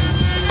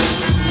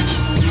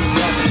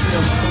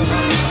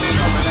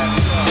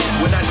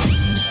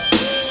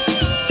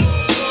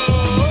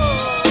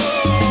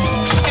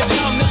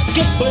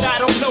 But I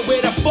don't know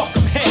where the fuck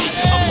I'm headed.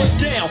 Up or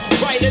down,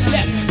 right or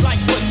left,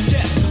 life or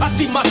death. I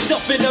see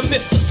myself in the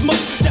midst of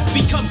smoke. That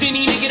becomes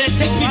any nigga that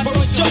takes me for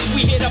a joke.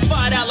 We hit a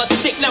 $5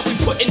 stick, now we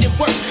putting in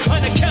work.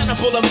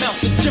 Unaccountable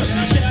amounts of dirt.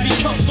 That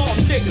becomes all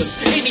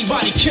niggas,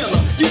 anybody killer.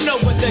 You know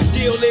what the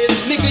deal is,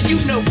 nigga, you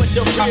know what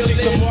the real is. I see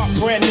some Mark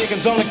brand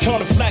niggas on the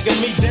corner flagging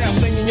me down,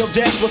 singing your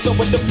dad, what's up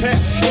with the pap?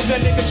 Is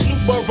that nigga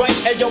Snoop alright?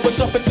 Hey yo,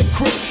 what's up at the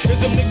crew? Is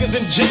them niggas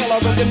in jail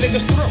or is the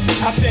niggas through?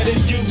 I said if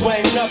you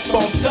ain't up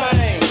on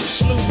things,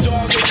 Snoop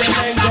Dogg is the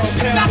name, don't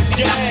pound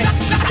the gang.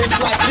 It's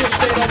like this,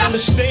 they don't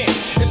understand.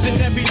 It's an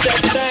everyday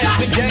thing,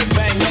 the gang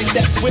bang. Make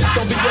that switch,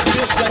 don't be a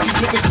bitch like these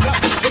niggas know.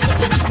 What's up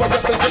with you, I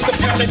represent the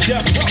pound and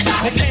death row.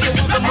 And ain't no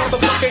other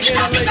motherfucker in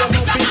LA on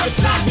no beat to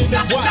pop me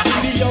than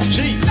watching the OG.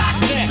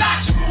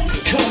 Next,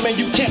 come and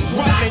you can't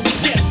run and you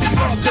can't see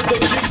on to the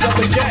G of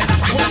the gang.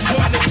 One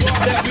gun is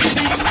all that we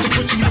need to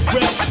put you to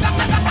rest.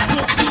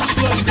 Look through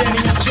slush down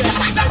in your chest.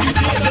 And you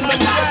did in the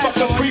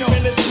motherfucker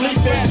creeping and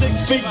sleeping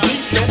 6 feet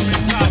deep.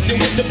 Fucking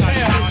with the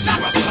pound.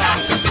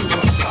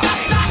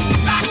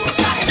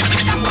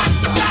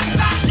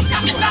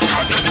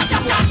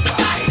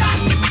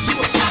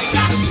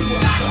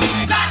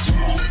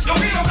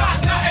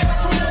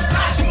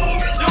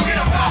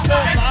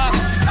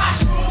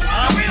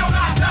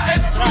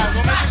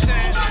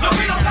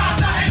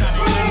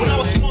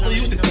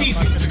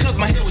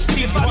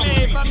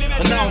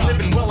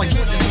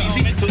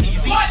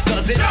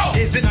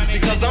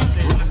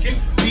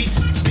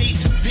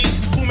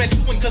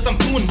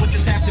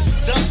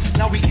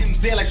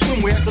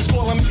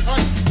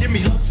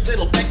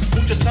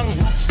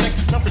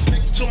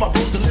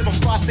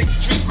 6th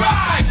Street.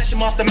 Right. Smashing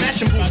monster,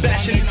 mashing, boom,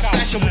 bashing in a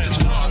fashion which is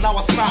wild. Now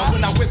I smile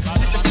when I whip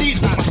the seeds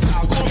with my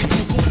style. Call me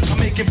boo boo. I'm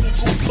making boo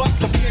boo bucks.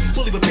 I'm getting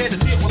fully prepared to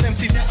deal with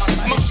MCs that are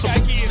smokes.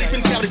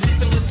 Sleeping down the deep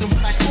and listen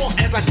when I talk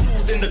as I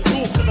smooth in the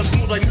groove. Cause I'm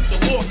smooth like Mr.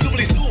 Wall.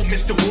 Doubly smooth,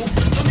 Mr. Woo.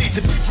 No need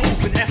to be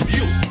rude and F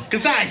you.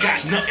 Cause I ain't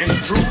got nothing to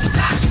prove.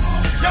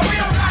 Yo, we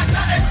don't got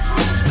nothing to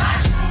prove.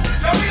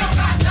 Yo, we don't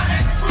got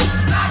nothing to prove.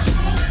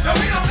 Yo,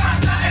 we don't got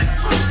nothing to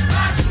prove.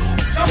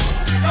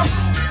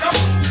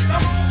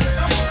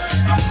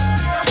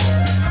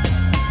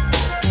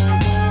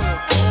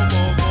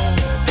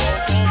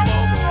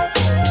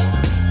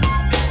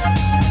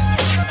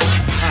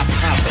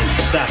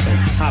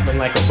 Hopping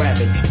like a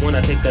rabbit. When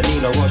I take the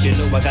Nino Ross, you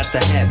know I got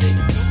to have it.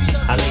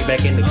 I lay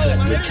back in the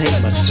cut and retain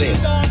myself.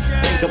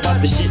 Think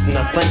about the shit and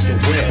I think it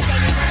well.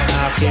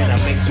 How can I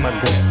mix my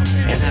grip?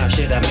 And how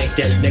should I make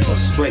that nigga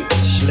straight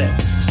slip?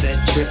 Set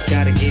trip,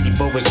 gotta get him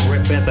for his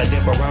grip as I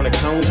dip around the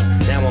corner.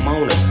 Now I'm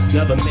on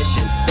another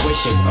mission.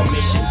 Wishing, a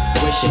mission,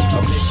 wishing,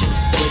 a mission,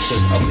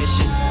 wishing, a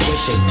mission,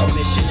 wishing, a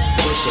mission,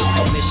 wishing,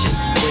 a mission,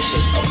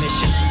 wishing, a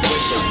mission,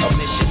 wishing, a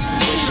mission,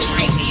 wishing,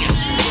 a mission,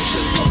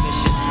 wishing, a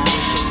mission.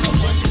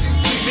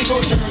 We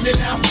gon' turn it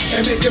out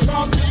and make it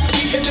bump to the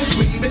beat and then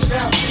scream it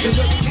out. Cause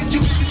when we hit you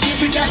with the shit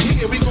we got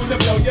here, we gonna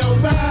blow your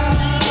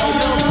mind. Blow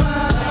your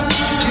mind.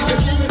 Keep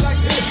it moving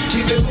like this,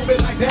 keep it moving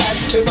like that.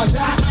 If I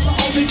die, I'ma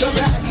only come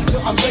back.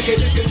 So I'm saying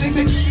if you think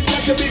that you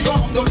expect to be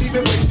wrong, don't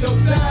even waste your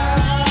time.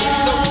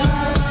 Waste your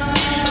time.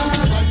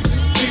 1,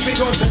 2, 3, we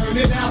gon' turn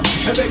it out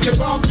and make it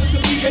bump to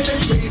the beat and then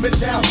scream it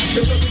out.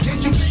 Cause when we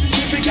hit you with the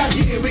shit we got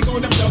here, we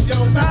gonna blow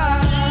your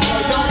mind.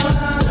 Blow your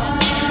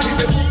mind. Keep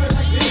it moving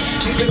like this,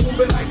 keep it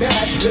moving like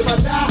that. If I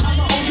die,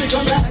 I'ma only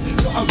come back.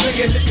 So I'm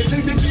saying if you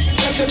think that you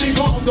expect to be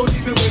wrong, don't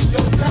even waste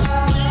your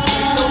time.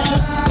 Waste your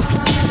time.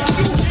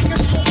 You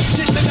niggas talk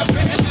shit, then you're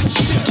better than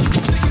shit.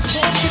 Niggas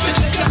talk shit,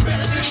 then you're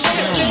better than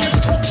shit.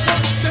 Niggas talk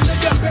shit, then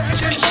you're better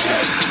than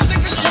shit.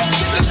 Niggas talk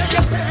shit, then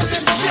you're better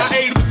than shit. I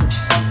hate them.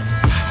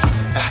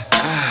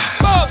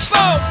 Boom,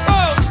 boom,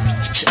 boom.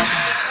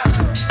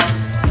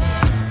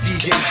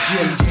 DJ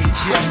Jim,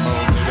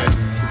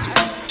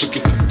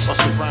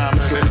 Bust it round,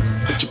 baby.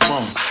 Put your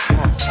bum.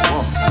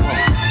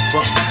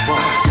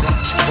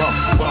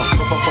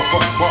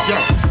 Yo,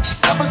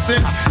 ever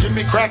since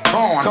Jimmy cracked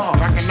on,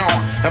 rockin'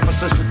 on. Ever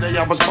since the day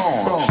I was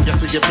born. Yes,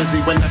 we get busy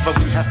whenever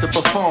we have to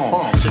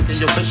perform. Shaking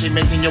your tushy,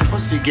 making your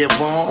pussy get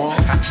warm.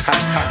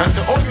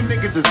 Until all you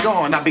niggas is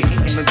gone, I be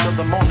hitting until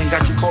the morning.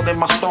 Got you caught in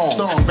my storm.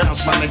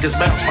 Bounce my niggas,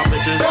 bounce my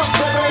bitches.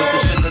 With the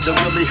shit that they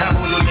really have,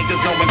 all you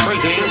niggas going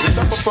crazy.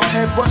 Suffer from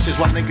head rushes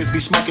while niggas be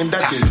smoking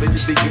Dutches.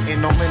 Bitches be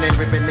getting on and they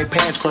ripping their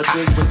pants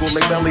crutches. Wiggle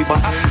their belly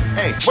buttons.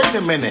 Hey, wait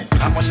a minute,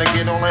 I wanna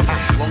get on it.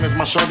 As long as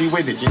my shorty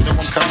with it, you know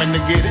I'm coming to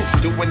get it.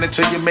 Doing it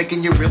till you're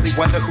making you really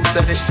wonder who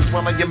said it.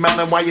 Swelling your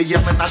melon while you're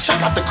yelling, I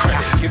check out the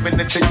credit. Giving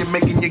it till you're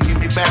making you give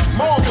me back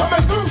more.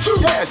 Coming through too.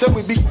 Yeah, so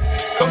we be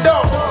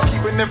dog.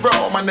 Keeping it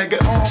raw, my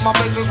nigga. All my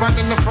bitches right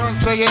in the front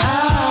say it.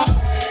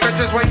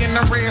 Bitches right in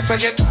the rear say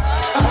it.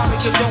 All of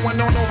you going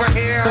on over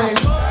here.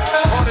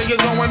 All of you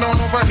going on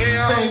over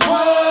here.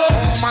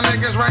 All my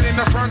niggas right in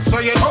the front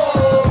say it.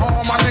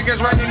 All my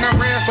niggas right in the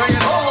rear say it.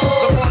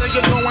 The water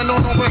you going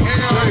on over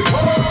here.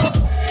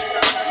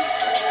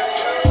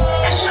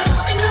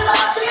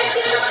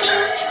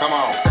 Come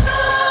on.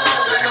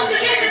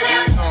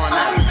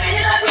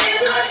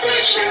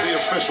 The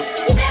official.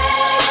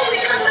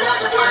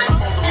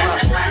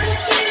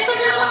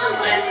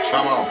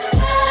 Come on.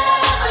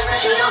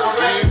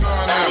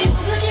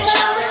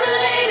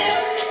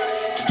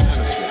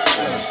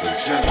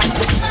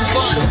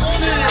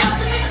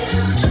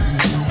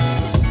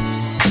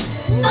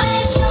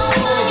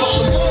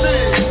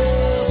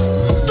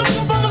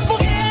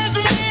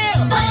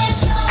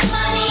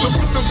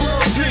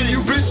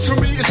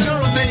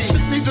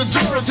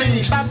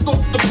 Chopped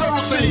off the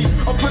kerosene,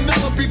 a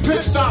Penelope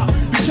pit stop.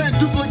 You can't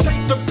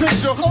duplicate the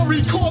picture or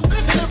record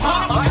this hip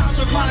hop. My house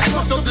are trying to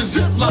crush up the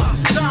ziplock.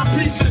 Dime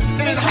pieces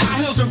in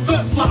high heels and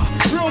flip flop.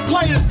 Real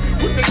players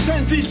with the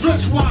 10G's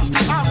wristwatch.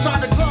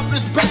 Outside the club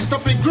is backed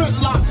up in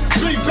gridlock.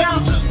 3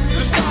 bouncers,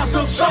 the size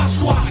of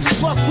Sasquatch.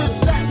 Plus whips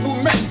that will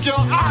make your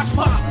eyes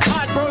pop.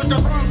 Hot birds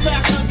are burn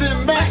faster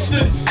than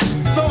matches.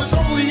 Though it's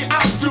only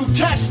out to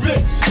catch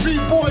fits.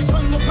 B-boys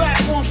on the back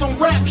on some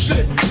rap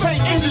shit.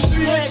 Fake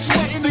industry heads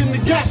sweating in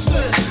the guest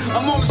list.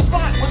 I'm on the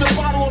spot with a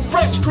bottle of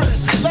Fresh Chris.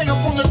 Lay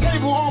up on the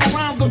table all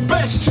around the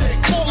best chick.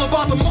 All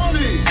about the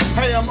money.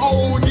 Hey, I'm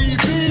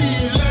ODB,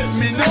 let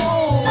me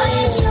know.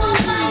 Where's your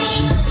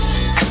money?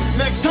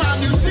 Next time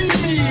you see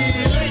me,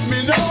 let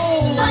me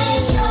know.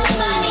 Where's your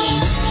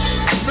money?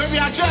 Maybe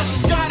I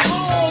just got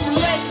home,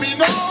 let me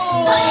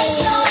know.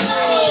 Where's your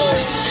money?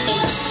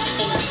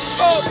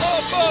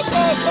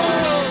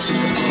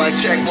 Mic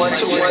check 1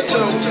 2 1 2.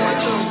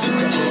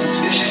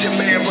 This is your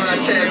man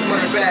Montez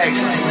Moneybags,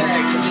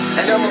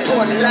 and I'm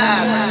reporting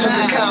live from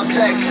the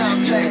complex.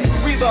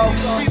 Revo,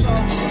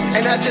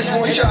 and I just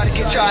want y'all to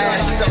get your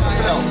asses on the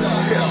floor.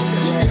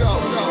 You know,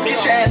 get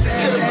your asses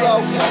to the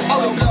floor, on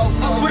the floor,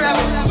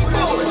 whatever.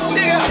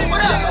 Nigga,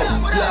 whatever.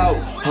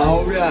 Blow.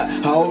 Hold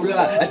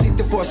up, I think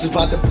the force is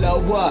about to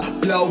blow up,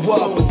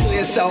 but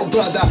clear soul,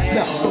 brother.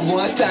 Number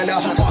one stunner,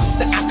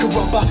 monster, I can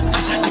rubber.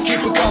 I keep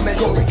it coming,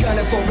 Corey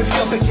gunning for his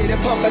company, get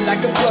it pumping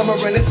like a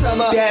plumber in the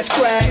summer. That's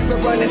crack,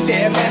 but running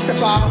Stairmaster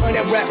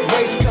 500 rap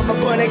race, come up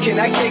on it. Can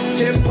I kick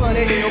 10 on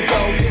it? He'll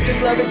go,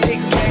 just love it, big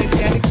gang,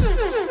 gang.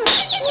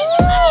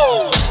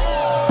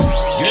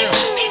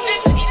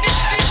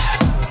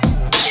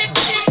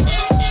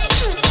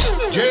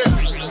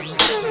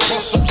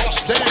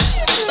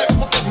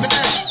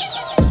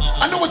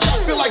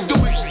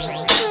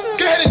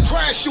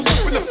 You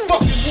up in the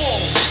fucking wall.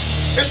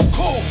 It's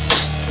cool,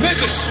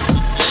 niggas.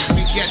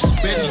 We get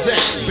busy,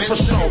 for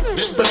sure.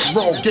 Spit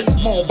raw, get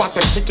more, about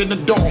to kick in the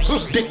door.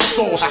 Dick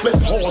saw, split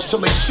balls till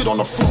they shit on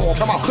the floor.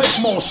 Come on, click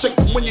more, sick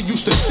when you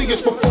used to see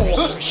us before.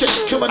 Shit,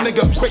 kill a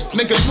nigga quick,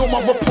 niggas know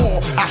my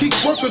rapport. I keep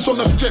workers on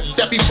the strip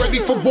that be ready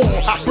for war.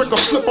 I break a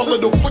flip a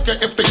little quicker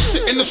if they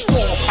sit in the store.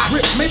 I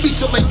rip maybe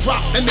till they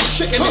drop and they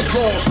shit in their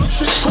drawers.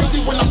 Shit crazy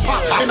when I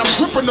pop and I'm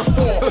gripping the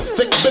floor.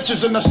 Thick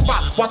bitches in the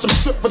spot, watch them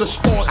strip for the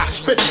sport. I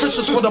spit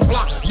vicious for the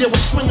block, yeah we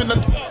swinging the.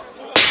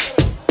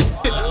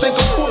 Think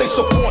before they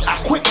support.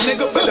 I quit,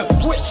 nigga, better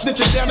quit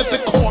snitching down at the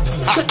court.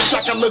 Trick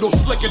track a little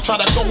slick and try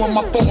to go in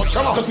my thoughts.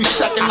 Cause we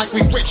stacking like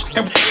we rich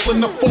and we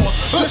in the fort.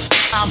 This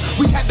time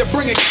we had to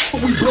bring it,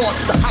 but we brought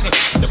the hottest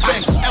the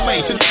bank from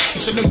LA to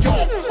New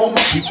York. All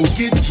my people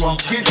get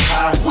drunk, get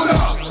high. What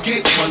up?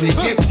 Get money,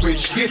 get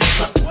rich, get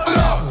fly. What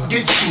up?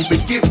 Get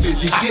stupid, get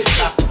busy, get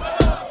high.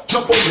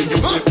 Jump over your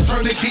whip,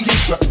 turn the key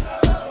and drop.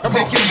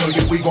 Make you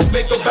million, we gon'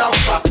 make about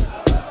 5.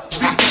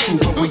 Speak the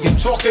truth, but when you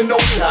talking no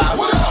jive.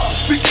 What up?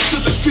 Speaking to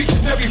the streets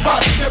and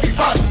everybody.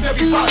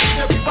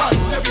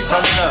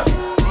 Turn it up.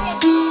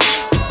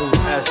 Ooh,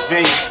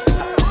 SV.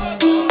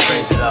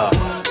 Raise it up.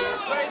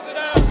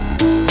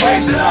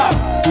 Raise it up.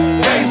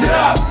 Raise it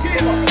up.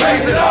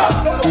 Raise it up.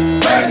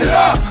 Raise it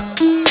up.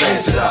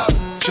 Raise it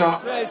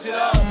up. Raise it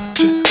up.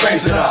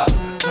 Raise it up.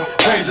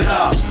 Raise it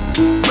up.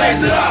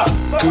 Raise it up.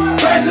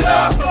 Raise it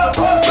up.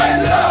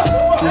 Raise it up.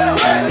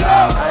 Raise it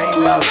up. I ain't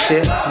about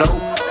shit, no.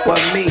 What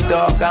me,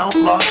 dog? I don't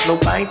floss,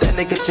 nope, I ain't that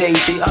nigga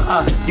JB,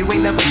 You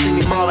ain't never seen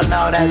me ballin'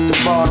 out at the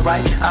bar,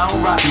 right? I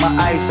don't rock my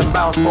ice and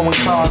bounce throwing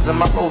cars, and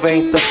my rover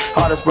ain't the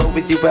hardest rover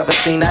you ever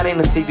seen. That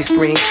ain't a TV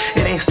screen,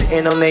 it ain't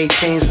sitting on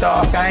 18s,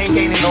 dog. I ain't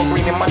gaining no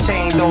green and my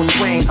chain don't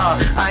swing,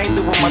 I ain't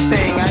doing my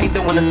thing, I ain't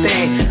doing a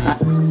thing.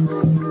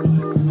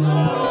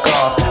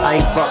 I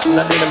ain't fuck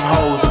none of them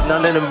hoes,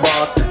 none of them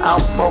bars. I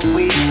don't smoke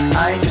weed,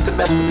 I ain't used to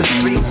mess with the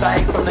streets. I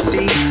ain't from the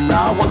D,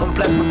 nah, I wasn't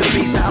blessed with the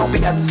beast. I don't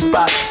be at the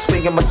spot,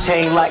 swinging my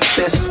chain like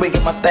this,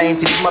 swinging my thing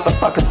to these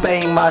motherfuckers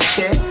paying my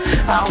shit.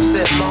 I don't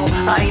sit low,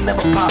 I ain't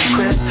never pop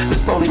Chris. This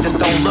rollie just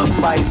don't look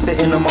right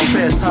sitting on my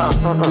wrist,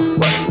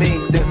 What me,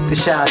 dip the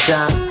shine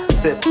down.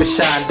 Sip and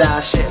shine down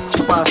shit.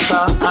 You want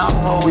some? I don't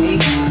hold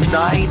heat.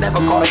 No, I ain't never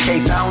caught a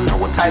case. I don't know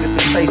what tight is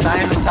in place.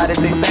 I ain't as tight as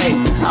they say.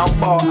 I don't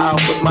ball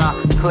out with my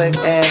click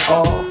and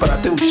all, but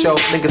I do show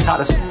niggas how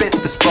to spit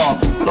this ball.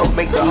 Flow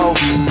make the hoe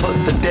just put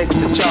the dick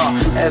to jaw.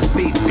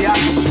 SBB,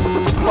 what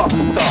the fuck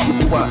you thought?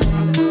 What?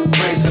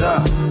 Raise it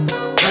up.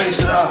 Raise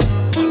it up.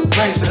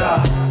 Raise it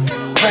up.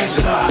 Raise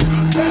it up.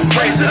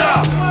 Raise it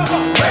up.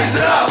 Raise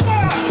it up.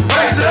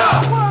 Raise it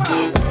up.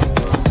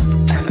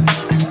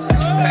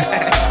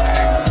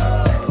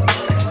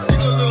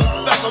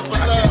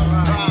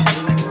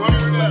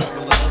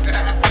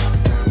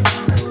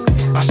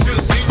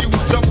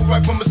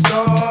 Right from the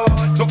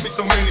start, taught me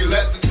so many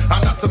lessons. How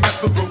not to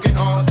mess with broken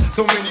hearts.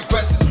 So many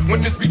questions.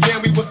 When this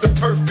began, we was the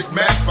perfect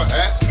match,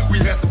 perhaps. We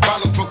had some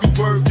problems, but we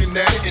working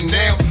at it. And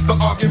now the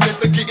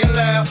arguments are getting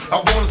loud.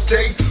 I wanna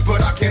stay,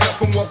 but I can't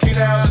help from walking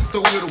out. Let's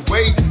throw it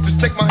away.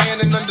 Just take my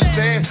hand and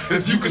understand.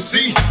 If you could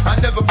see,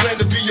 I never planned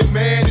to be a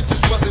man. It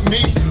just wasn't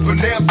me. But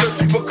now I'm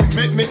searching for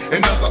commitment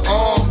and other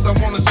arms. I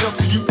wanna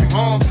shelter you from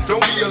harm.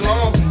 Don't be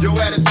alarmed. Your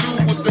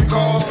attitude was the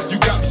cause. You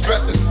got me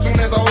stressing. Soon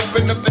as I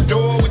open up the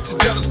door with your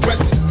jealous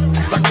questions.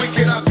 Like when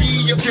can I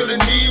be? You're killing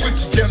me with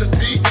your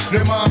jealousy.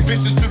 Now my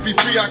ambitions to be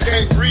free, I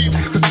can't breathe.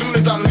 Cause soon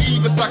as I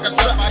leave, it's like a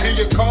trap. I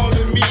hear you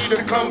calling me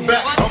to come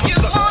back. I'm a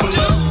sucker for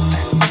love.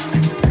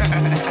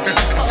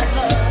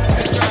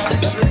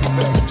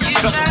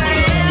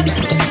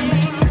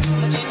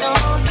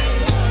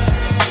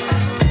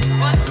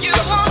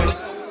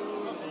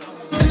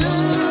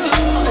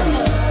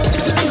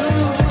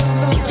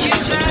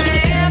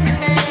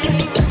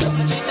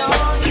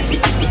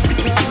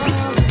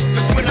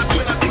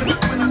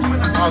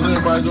 How's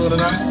everybody doing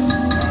tonight?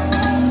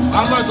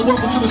 I'd like to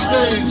welcome to the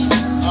stage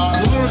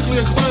the lyrically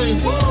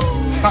acclaimed.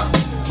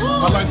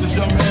 I like this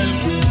young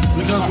man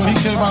because when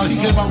he came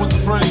out with the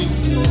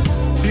phrase,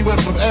 he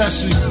went from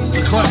ashy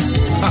to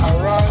classic.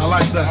 I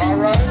like that.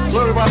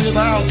 So everybody in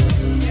the house,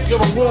 give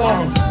a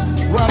warm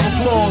round of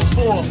applause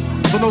for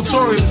the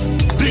Notorious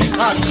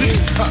B.I.G.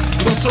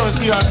 The Notorious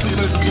B.I.G.,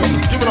 ladies and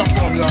gentlemen. Give it up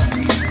for him, y'all.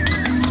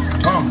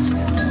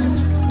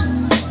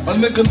 A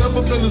nigga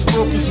never been as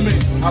broke as me.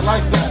 I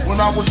like that. When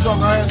I was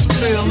young, I had to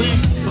pay a lead.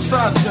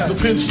 Besides that, the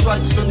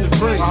pinstripes and the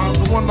gray.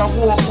 The one I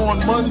wore on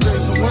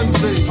Mondays and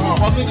Wednesdays.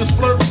 While niggas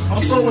flirt,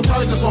 I'm throwing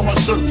tigers on my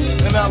shirt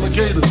and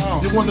alligators.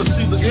 You wanna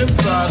see the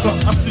inside?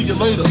 Huh, I see you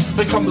later.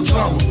 They come to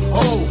drama.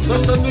 Oh,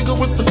 that's that nigga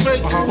with the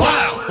fake.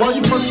 Wow, why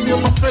you punch me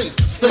in my face?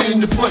 Stay in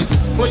your place,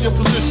 play your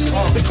position.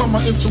 Here come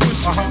my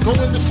intuition. Go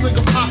in this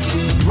nigga pocket,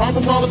 rob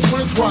him while his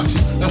friends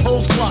watching. The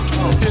hoes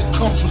clocking. Here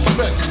comes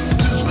respect.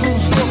 Just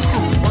cruise your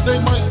crew, or they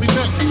might be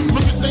next.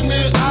 Look at they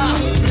man eye.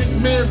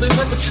 Big man, they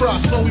never try,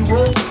 so we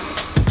roll.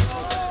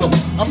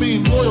 I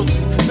mean loyalty.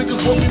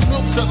 Niggas want me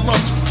milks at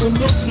lunch. The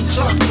milks with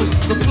chocolate,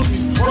 the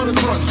cookies, butter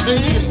crunch.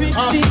 AK,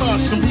 ice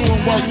tosh, and blue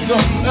and white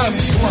duck. Ask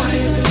the slime.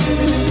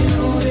 You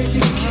know that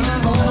you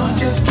keep on,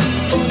 just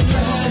keep on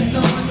pressing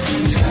on.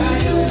 Sky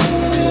is the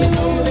limit, you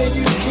know that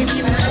you keep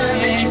on.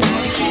 You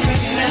want to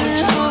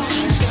pressing on.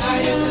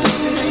 Sky is the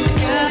limit,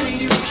 you know that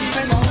you keep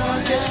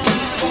on, just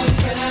keep on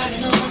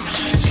pressing on.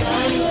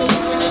 Sky is the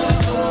limit, you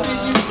know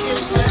that you keep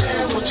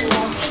on. What you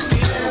want,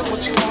 be there,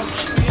 what you want,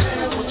 be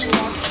there, what you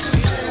want.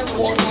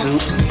 1, 2.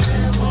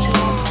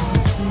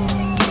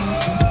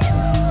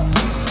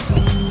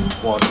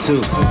 1,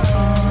 2.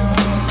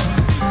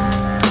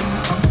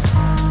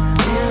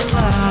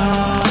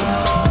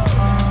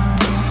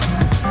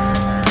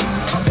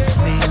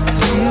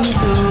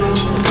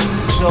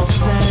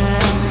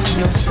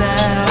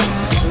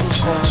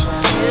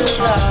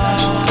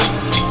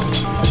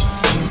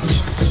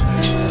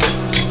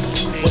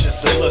 What is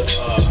the look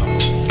of?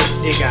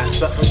 It got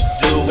something to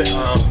do with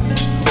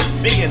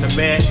being a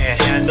man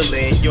and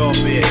handling your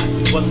biz.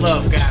 What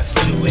love got to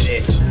do with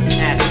it?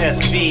 Ask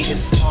SV,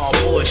 it's all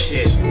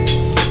bullshit.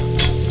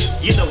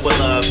 You know what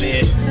love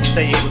is.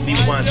 Say it with me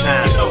one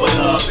time. You know what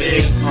love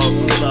is. On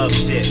some love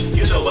shit.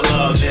 You know what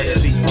love is.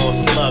 Sleep on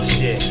some love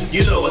shit.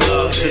 You know what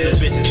love is. To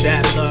the bitches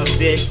that love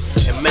dick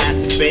and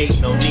masturbate.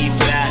 No need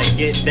for that. And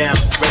get down,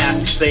 rap,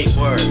 and say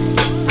word.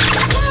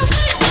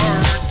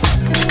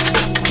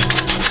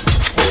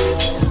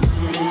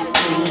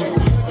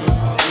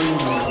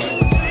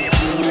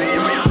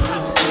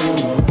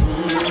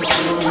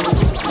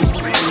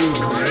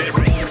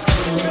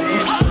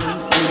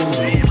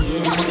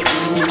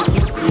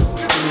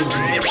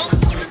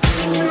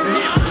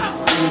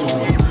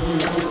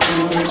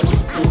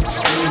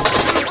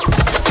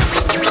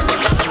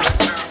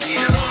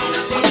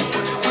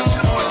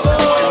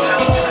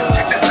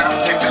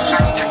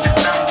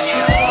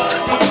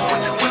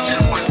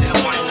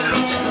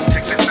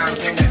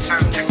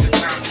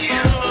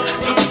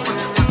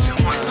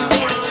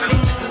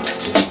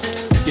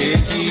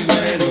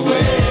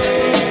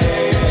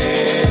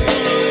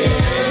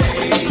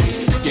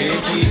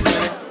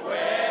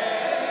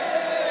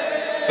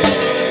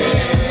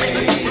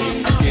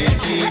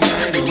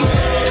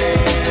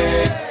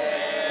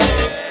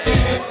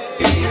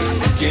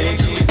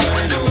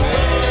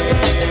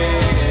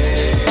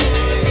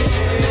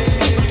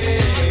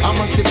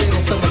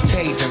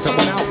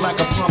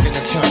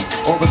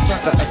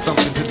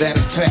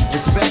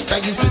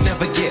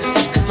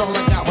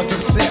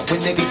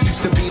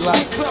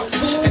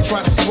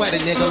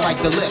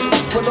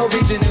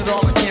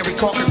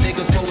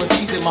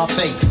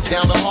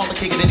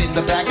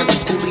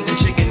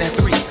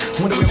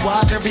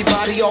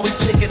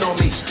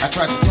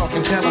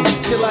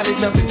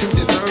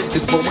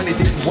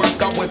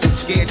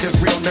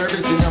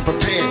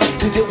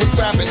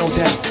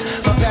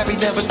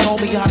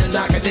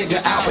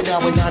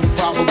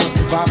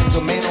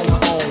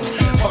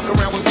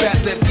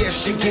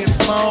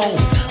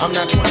 I'm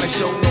not trying to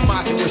show no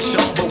module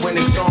show, but when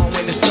it's on,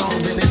 then it's on.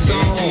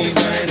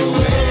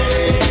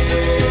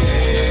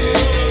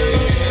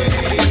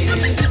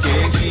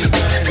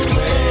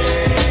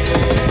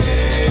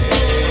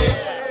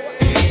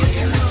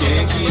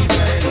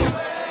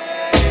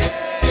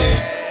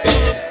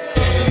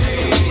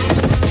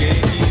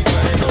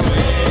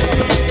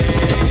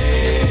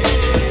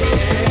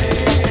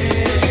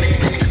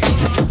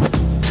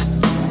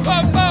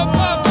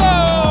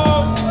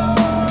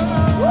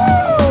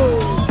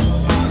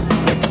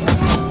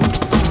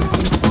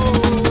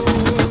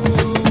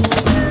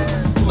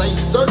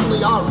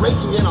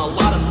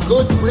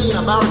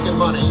 American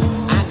money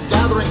and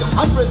gathering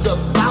hundreds of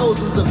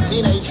thousands of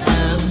teenage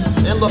fans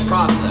in the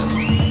process.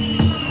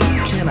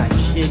 Can I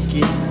kick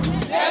it?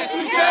 Yes,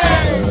 you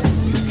can.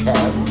 You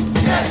can.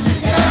 Yes, you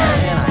can.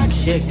 Can I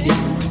kick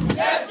it?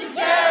 Yes, you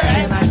can.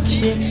 Can I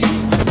kick it?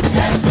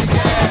 Yes, you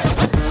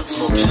can.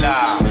 Smoking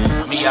loud,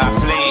 me I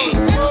flame,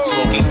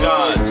 smoking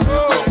guns,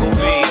 cocoa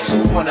beans. Who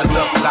wanna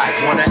look like,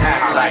 wanna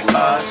act like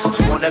us,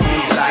 wanna be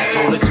like,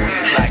 roll the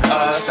tweets like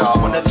us,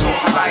 wanna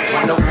talk like,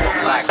 wanna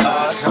walk like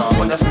us,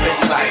 wanna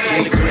flip like,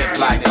 get a grip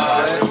like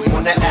us,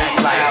 wanna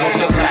act like,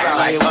 wanna back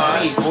like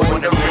us,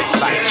 wanna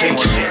rip like, kick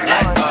shit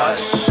like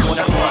us,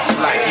 wanna bust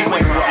like, you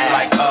ain't rough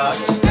like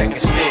us, take a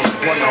stand,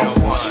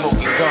 1-on-1,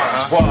 smoking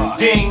guns, what?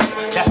 Ding,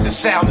 that's the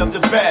sound of the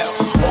bell.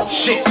 Oh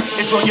shit,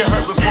 it's all you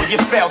heard before you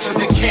fell to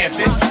the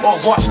campus, all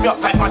washed up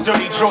like my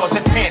dirty drawers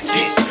and pants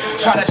get.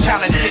 Try to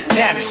challenge, get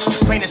damaged.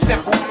 Plain and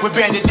simple, with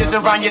bandages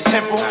around your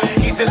temple.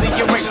 Easily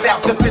erased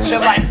out the picture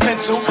like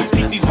pencil.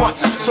 Beat me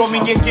once, saw me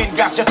again,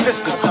 got your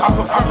pistol. I'm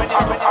a permanent.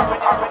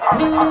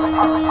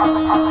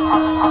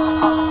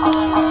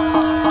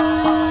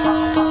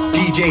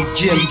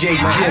 Jim.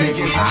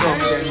 Niggas talk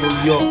that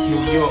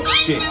New York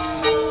shit.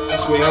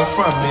 That's where I'm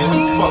from,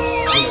 man. Fuck's the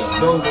deal.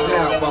 No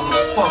doubt,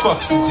 motherfucker.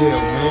 Fuck's the deal,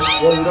 man.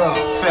 Word up.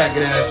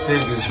 Faggot ass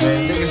niggas,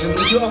 man. Niggas in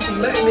New York, we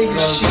let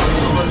niggas shit.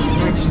 You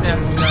drink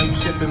snapping, now you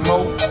sipping mo.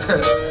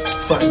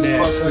 Fucking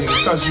ass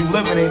nigga. Cause you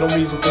living ain't no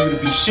reason for you to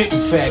be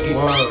shitting, faggot.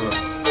 Word.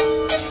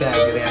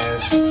 Faggot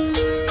ass.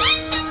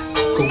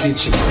 Go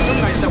get your. Some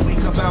nights I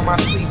wake up out my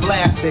sleep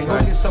blasting. Go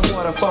get some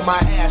water for my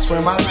ass,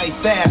 wear my life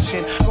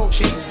fashion. Gold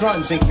chains,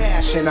 guns, and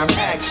cash, and I'm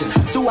asking,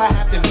 do I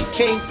have to be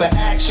king for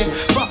action?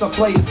 Fuck a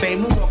player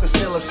fame, New York is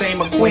still the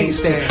same as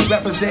Queens then.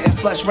 Representing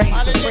flush reign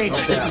supreme.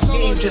 It's a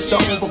scheme just to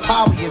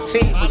overpower your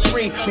team with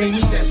cream. Man,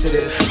 you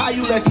sensitive. How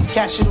you let these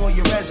cash shit on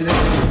your residence?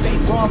 They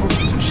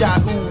robberies who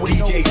shot who with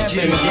no evidence.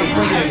 I'm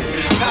bringing it.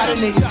 Tired of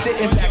niggas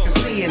sitting back and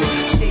seeing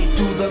it. Skate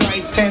through the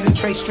light,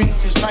 penetrate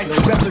streets is right.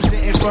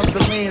 Representing from the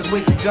lands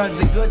with the guns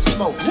and good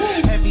smoke.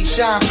 Heavy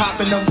shine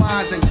popping the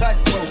wines and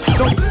cutthroats.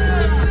 Don't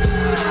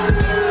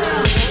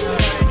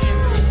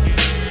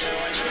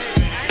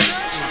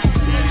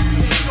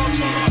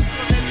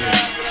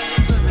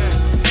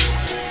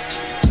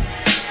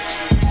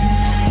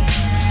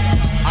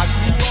I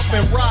grew up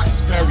in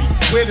Roxbury,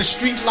 where the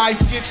street life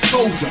gets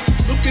colder.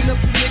 Looking up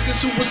to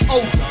niggas who was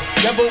older.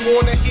 Never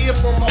wanna hear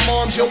from my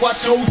moms, yo, I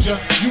told ya.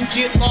 You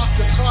get locked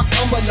the clock,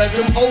 I'ma let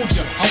them hold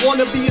ya. I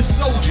wanna be a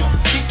soldier,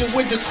 kicking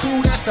with the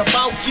crew that's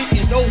about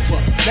getting over.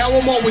 Now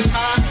I'm always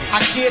high, I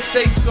can't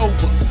stay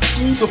sober.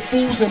 School the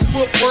fools and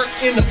put work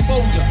in the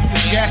folder.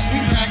 Cause gas we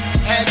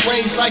packed had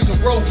range like a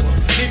rover.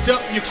 Hit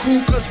up your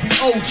crew cause we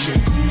owed you.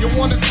 You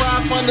wanna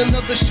cry, find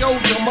another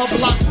shoulder. My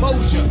block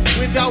Moja,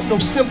 without no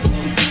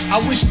sympathy. I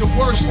wish the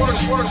worst.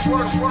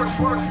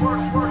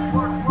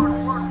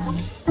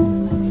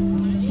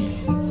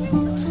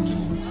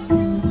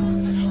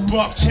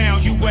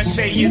 Bucktown,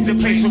 USA is the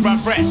place where I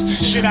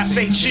rest. Should I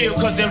say chill,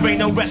 cause there ain't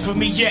no rest for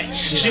me yet?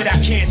 Shit,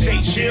 I can't say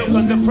chill,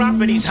 cause the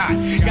property's hot.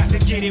 Got to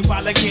get it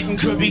while I getting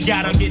could be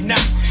got on get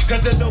knocked.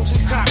 Cause of those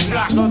who cock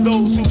block or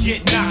those who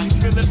get knocked.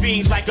 Spill the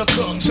beans like a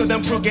cook to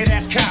them crooked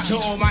ass cops. To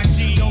all my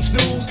G, don't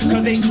snooze,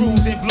 cause they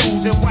cruise in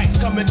blues and whites.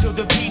 Coming to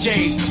the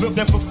PJs,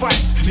 looking for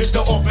fights.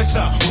 Mr.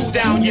 Officer, cool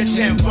down your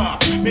temper.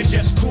 Me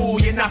just cool,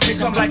 you're not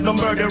become like no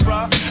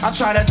murderer. I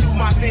try to do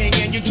my thing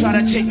and you try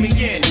to take me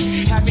in.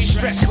 Have me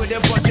stressed with a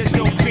bunch of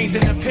dope fiends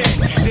in the pen.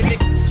 The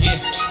niggas,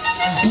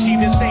 you see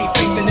the same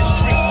face in the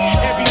street.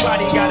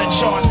 Everybody got a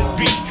charge to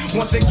beat.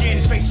 Once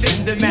again,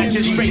 facing the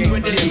magistrate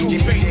with the screw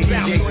face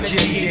bounce on the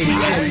TNT.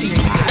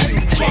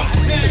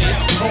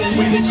 Home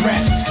where the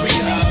grass is green.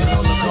 And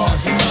all the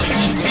cars and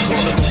trees, you can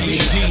call it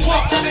GD.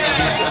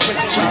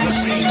 Trying to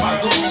see my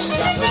roots.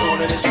 Got the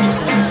order this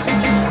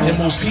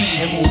MOP,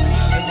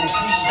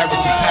 Eric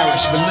the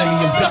Parish,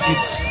 Millennium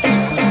Ducats.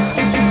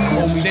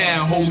 Hold me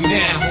down, hold me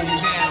down.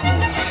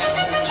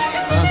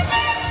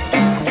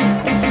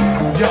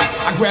 Yo,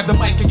 I grab the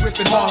mic and grip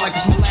it hard like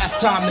it's my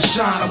last time to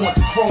shine. I want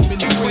the chrome and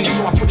the green,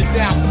 so I put it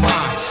down for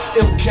mine.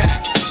 Ill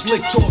cat,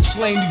 slick talk,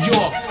 slang New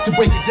York. To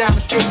break it down in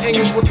straight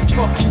English, what the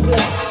fuck you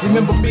want?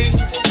 Remember me?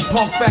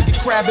 Punk faggot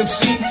crab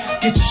MC.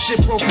 Get your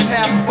shit broken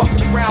half and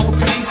fucking around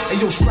with me. And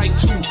yo, strike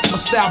two, my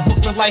style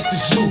Brooklyn like the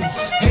zoo.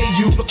 Hey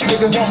you, look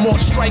nigga, one more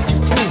strike you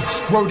through.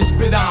 Word is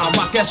bit on,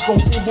 rock Esco,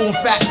 boom boom,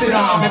 fat fit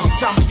on. Every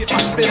time I get my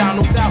spit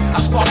on, no doubt,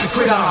 I spark the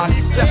crit on.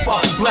 Step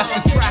up and bless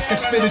the track and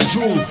spit a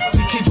jewel.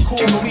 We keep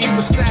cool, no need for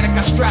static,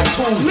 I strap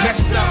tools.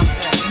 Next up,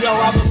 yo,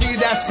 I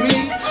believe that's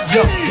me.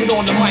 Yo, get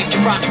on the mic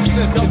and rock the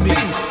symphony.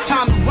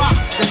 Time to rock,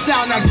 the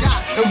sound I got,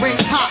 the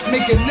rings hot,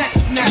 make your neck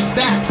snap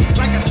back.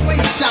 Like a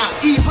slingshot,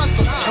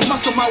 hustle, and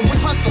muscle my way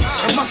hustle,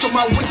 and muscle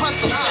my way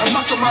hustle, and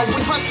muscle my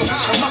way hustle,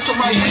 and muscle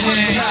my way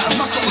hustle, and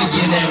muscle my way hustle.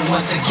 Singing that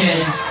once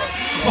again.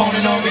 Capone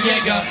and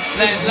Noriega,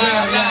 let's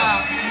live.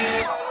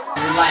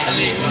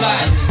 Illegal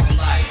life.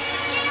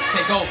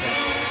 Take over.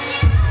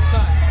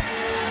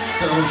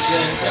 Oh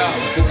shit.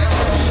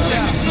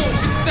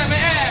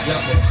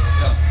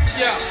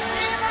 Yo.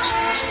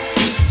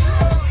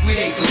 We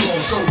ain't the law,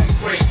 so we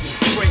break it.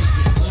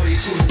 Loyal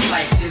to this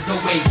life, there's no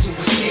way to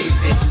escape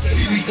it.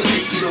 We either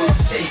make it or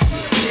take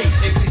it.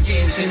 If the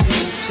game's in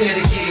you,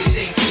 dedicated,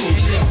 stay true. We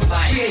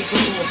ain't the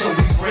law, so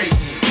we break it.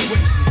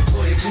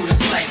 Loyal to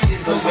this life,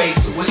 there's no way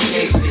to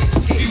escape it.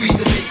 We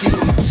either make it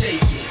or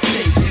take it.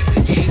 If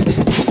the game's in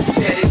you,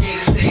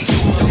 dedicated, stay true.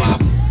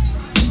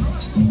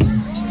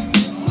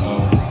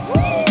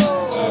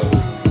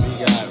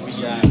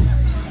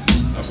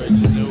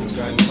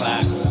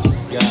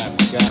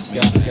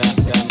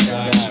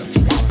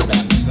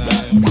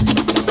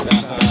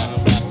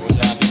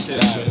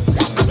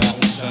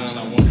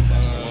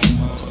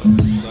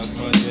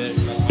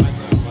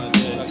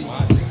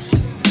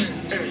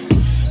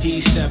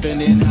 He's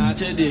stepping in hot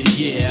to this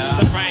year.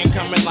 The rain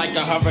coming like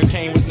a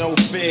hurricane with no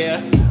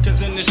fear.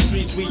 Cause in the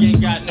streets we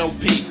ain't got no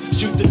peace.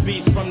 Shoot the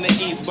beast from the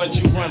east, but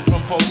you run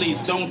from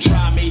police. Don't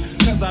try me,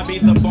 cause I be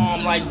the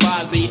bomb like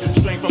Bozzy.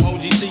 Straight from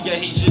OGC, you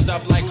heat shit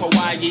up like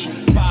Hawaii.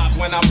 5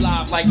 when I'm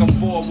live like a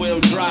 4-wheel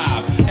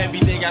drive. Every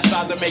day I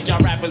start to make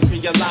y'all rappers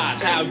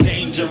realize how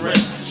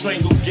dangerous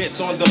Strangle gets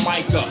on the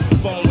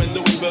microphone when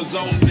Louisville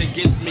zones, it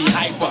gets me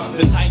hyper.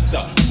 The type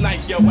to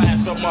snipe your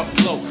ass from up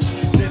close.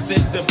 This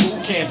is the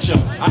boot camp show.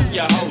 I'm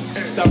your host,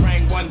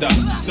 Starang Wonder.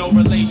 No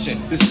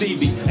relation to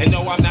Stevie. And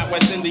no, I'm not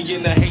West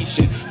Indian or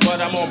Haitian, but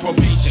I'm on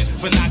probation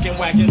for knocking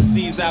whack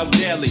MCs out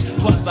daily.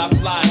 Plus I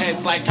fly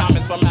heads like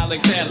comments from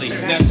Alex Haley.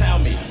 Now tell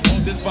me,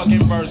 on this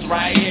fucking verse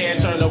right here,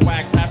 turn the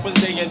whack rapper's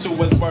day into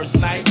his worst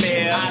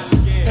nightmare. I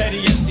scare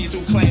petty MCs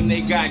who claim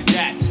they got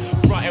gats,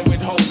 frontin'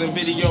 with hoes and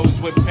videos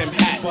with pimp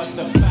hats. But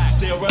the fact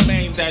still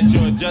remains that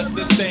you're just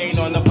a stain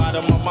on the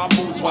bottom of my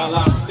boots while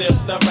I'm still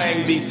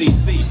Starang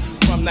BCC.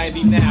 From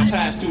 90 now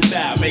past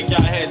 2000, make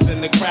y'all heads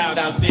in the crowd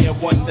out there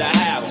wonder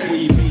how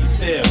we be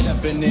still.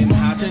 Stepping in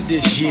hotter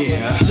this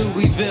year.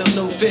 Louisville,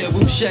 no fear,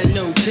 will shed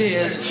no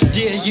tears.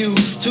 Dare you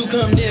to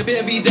come near,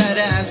 baby, that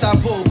ass. I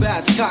pull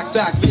bats, cock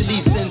back,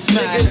 release, then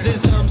smash. Niggas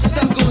is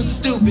stuck on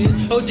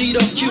stupid, OD'd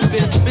off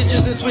Cupid.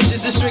 Bitches and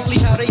switches is strictly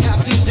how they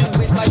have to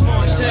do it. Like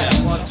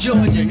Montel,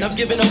 Jordan, I'm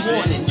giving a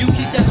warning. You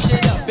keep that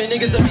shit up, and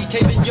niggas will be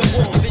caving your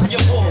warm, in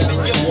your warm,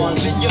 in your warm,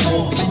 in your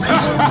warm.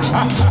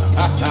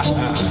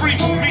 Free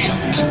me.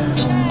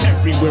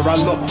 Everywhere I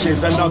look,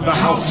 there's another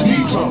house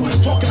Negro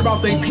talking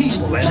about they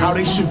people and how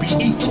they should be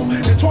equal.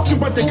 They're talking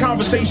but their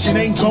conversation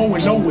ain't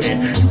going nowhere.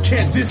 You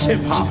can't diss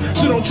hip-hop,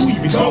 so don't you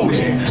even go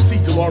there. See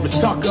Dolores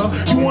Tucker,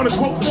 you wanna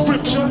quote the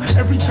scripture?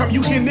 Every time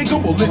you hear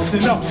nigga, well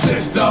listen up,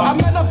 sister. I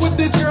met up with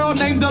this girl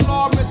named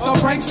Dolores, a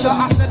prankster.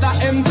 I said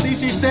I MC,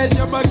 she said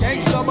you're a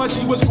gangster, but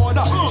she was caught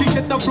up. She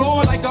hit the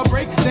floor like a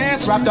break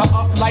dance, wrapped her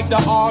up like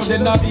the arms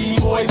in the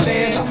B-boys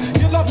dance.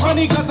 You love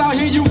honey cause out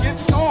here you get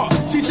scorned.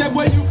 She said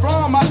where you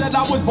from? I said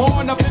I was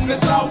born up in the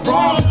South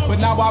Bronx, but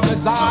now I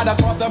reside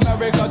across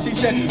America. She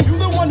said you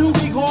the one who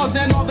be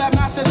causing all that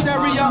mass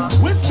hysteria.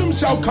 Wisdom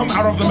shall come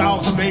out of the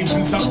mouths of babes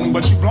and suckling,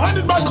 but you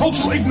blinded by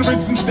cultural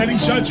ignorance and steady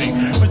judging.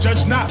 But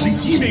judge not,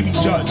 least ye may be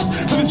judged.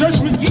 For the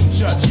judgment ye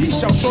judge, ye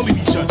shall surely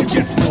be judged. You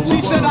get no.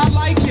 She said I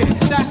like it,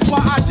 that's why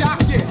I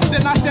jock it.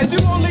 Then I said you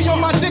only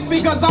on my dick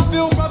because I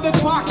fill brothers'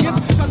 pockets.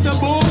 Cut the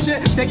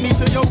bullshit, take me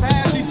to your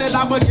past. She said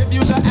I would give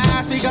you the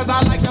ass because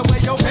I like the way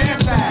your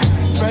pants sag.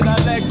 Spread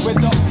her legs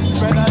with the,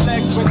 spread her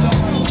legs with the,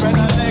 spread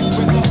her legs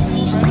with the,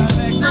 spread her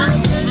legs with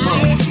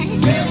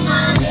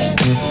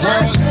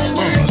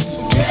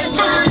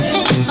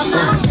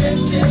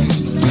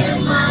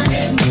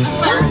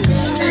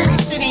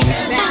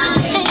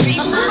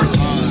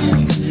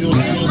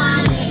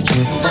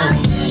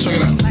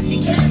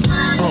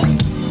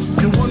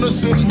You wanna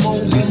sit more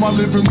on my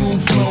living room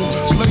floor?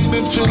 Play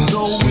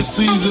Nintendo with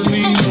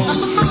Seasonino.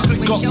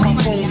 Pick up my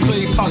phone,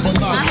 say Papa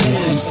not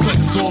home.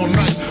 Sex all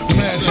night,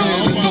 mad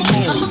head in the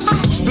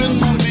moon. Spin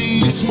my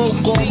weed,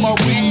 smoke on my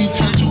weed.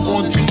 Tattoo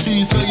on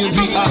TT saying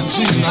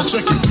B.I.G. Now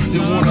check it,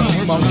 you wanna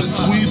be my lip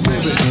squeeze,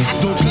 baby?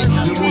 Don't you?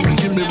 You wanna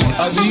give me what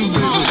I need,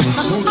 baby?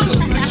 Won't you?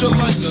 Picture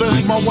life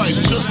as my wife,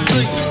 just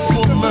think.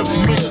 For left,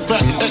 make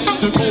fat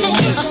X and all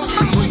X.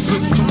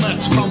 Bracelets to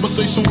match,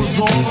 conversation was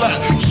all that.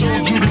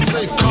 Showed you the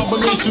safe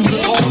combinations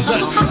and all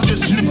that.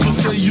 Guess you could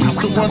say you's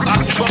the one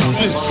I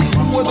trusted.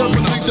 Who would ever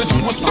think that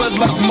you would spread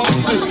like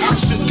mustard?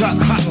 Shit got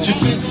hot, you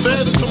sent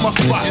feds to my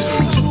spot.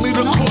 Took me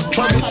to court,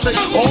 trying to take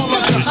all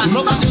I got.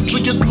 Another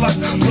intricate plot,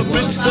 the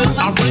bitch said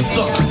I raped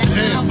her.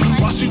 Damn,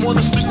 why she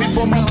wanna stick me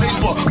for my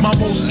paper? My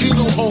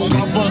Moschino hole,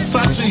 my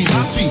Versace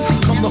hottie.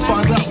 Come to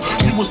find out,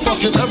 you was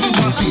fucking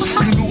everybody.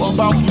 You knew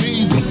about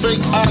me, the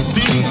fake ID.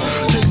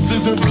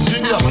 Cases in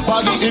Virginia,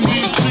 body in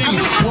DC.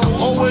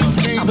 Won't always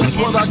be, that's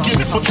what I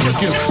get for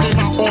tricking. Came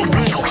out on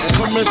bail,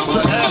 commenced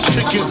to ass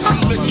kicking.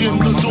 Licking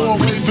the door,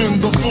 waving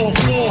the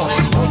 4-4.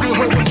 Only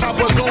her with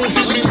Papa, don't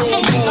hit me no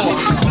more.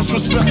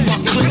 Disrespect my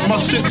clique, my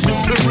shit's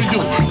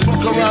imperial.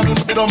 Fuck around and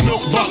made a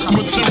milk box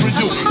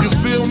material. You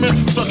feel me?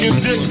 Sucking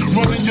dick,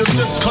 running your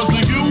lips cause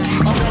of you.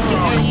 I'm on some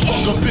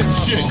fuck a bitch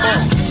shit,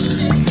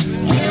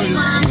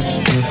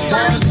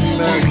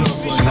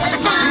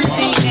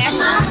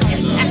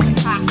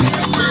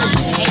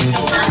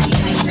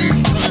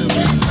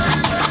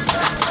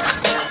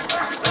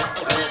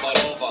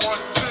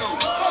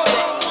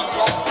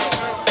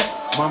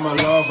 Mama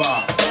Lover.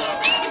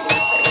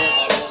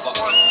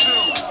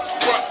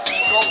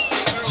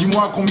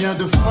 Dis-moi combien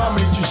de femmes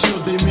es-tu sûr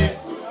d'aimer?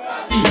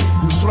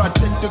 Ou sur la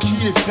tête de qui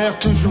les frères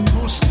te jouent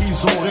tous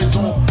qu'ils ont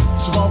raison.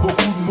 Souvent beaucoup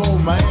de mots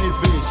m'a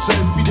élevé. Seul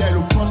fidèle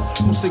au poste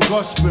pour ses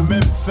gosses peut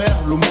même faire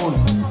l'aumône.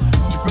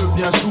 Tu peux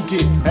bien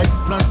souquer,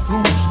 être plein de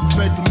flou. Tu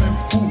peux être même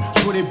fou,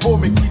 jouer les beaux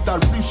mais qui t'a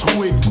le plus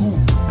roué de coups.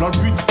 Dans le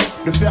but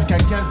de faire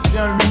quelqu'un de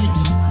bien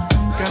unique.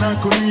 Qu'un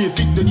inconnu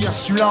évite de dire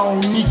celui-là on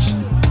nique.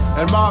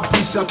 Elle m'a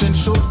appris certaines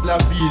choses de la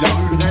vie. La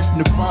rue reste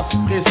ne pas se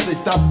presser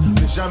taf,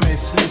 mais jamais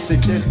se laisser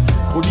test.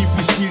 Trop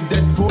difficile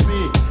d'être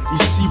paumé.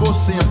 Ici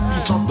bosser un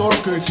fils en tôle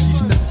que le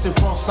système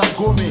s'efforce à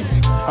gommer.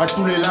 À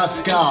tous les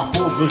lascars,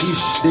 pauvres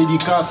riches,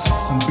 dédicace,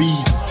 une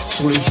bise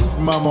sur les joues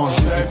de maman,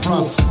 c'est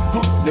pour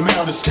toutes les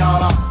mères de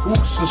Scala, où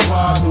que ce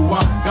soit de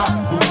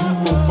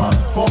Ouagadougou au fin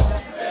fond.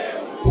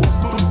 Pour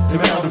toutes les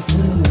mères de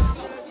Fouve,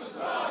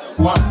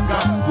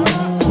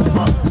 Ouagadougou au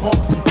fin fond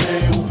du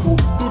Pérou. Pour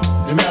toutes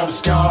les mères de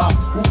Scala,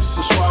 où que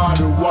ce soit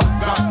de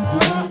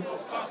Ouagadougou.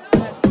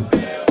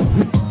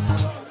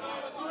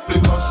 Le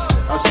gosse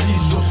assis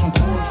sur son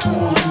trône,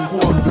 pose une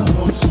couronne de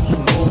rose sur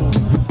son dos.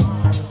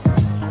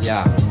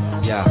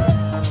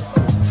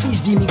 Fils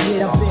d'immigrés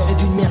d'un père et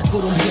d'une mère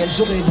colombienne,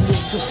 j'aurais dû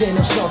être sur scène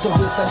un chanteur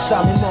de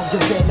salsa, mais manque de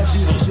veine, la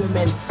vie que je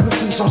mène me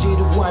fit changer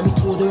de voix, mis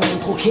trop de haine,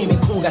 troquer mes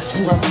congas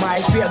pour un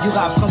mic, faire du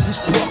rap, prendre du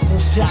sport,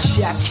 contact,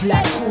 chaque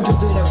claque, conduire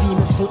de la vie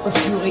me font au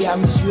fur et à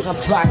mesure un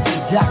pacte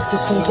d'actes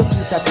contre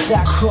toute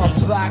attaque,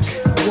 comeback,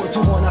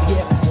 retour en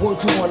arrière,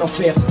 retour en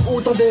enfer,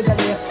 autant de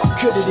galères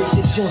que de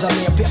déceptions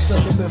amères,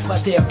 personne ne me fera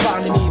taire,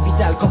 parler mais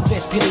vital comme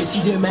respirer, si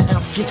demain un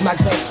flic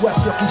m'agresse, sois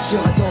sûr qu'il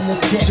sera dans mon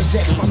texte, je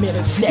vexe par mes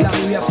réflexes, la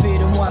rue a fait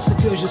de moi ce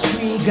que je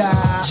suis, gars,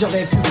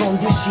 j'aurais pu vendre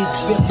du shit,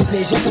 faire du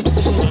blé, j'ai fait des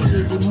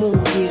mots,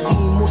 des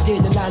rimes, ôter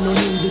de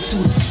l'anonyme de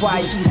toute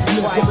faille,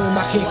 me faire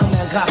remarquer comme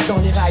un graphe dans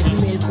les rails du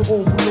métro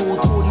au boulot,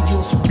 trop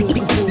d'idiot sous le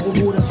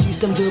robot d'un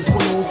système de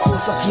prolo, faut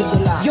sortir de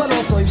là,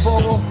 violence soy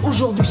bon,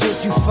 aujourd'hui je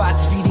suis fat,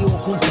 vidéo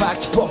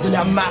compact, porte de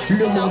la marque,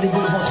 le monde est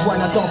devant toi,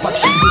 n'attends pas que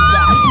je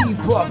débarque,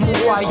 hip-hop, mon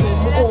royaume,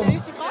 mon home,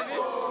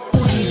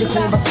 aujourd'hui j'ai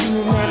combattu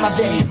même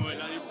avec,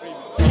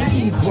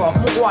 hip-hop,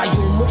 mon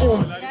royaume, mon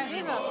home.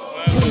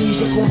 Oui,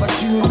 j'ai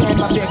combattu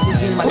même avec des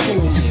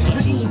hématomes.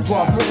 Le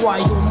hip-hop, mon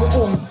royaume, mon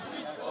home.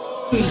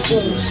 Sweet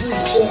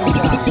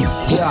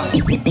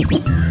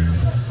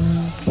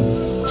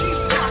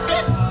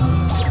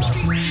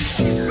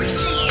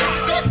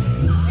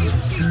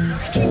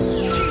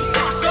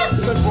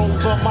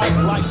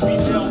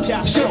home,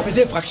 yeah. Je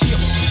faisais fraction,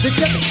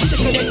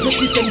 déconnecte le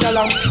système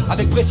d'alarme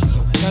avec précision.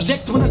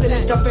 J'injecte mon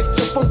intellect avec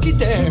ce fond qui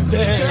t'aime.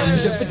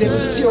 Je fais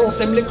éruption,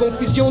 sème les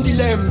confusions,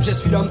 dilemme. Je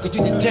suis l'homme que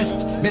tu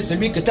détestes, mais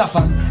celui que ta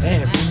femme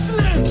aime.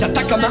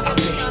 J'attaque à main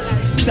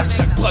armée, clac,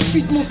 sac,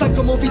 profite mon sac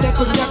comme on vit d'un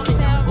cognac.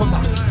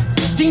 Remarque,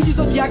 signe du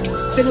zodiaque,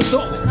 c'est le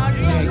taureau.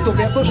 Recto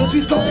verso, je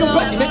suis scorpion,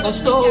 bâti mais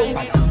costaud.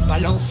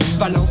 Balance,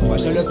 balance, moi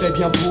je le fais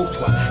bien pour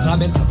toi.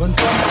 Ramène ta bonne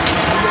femme,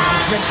 laisse le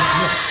flex et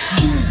toi.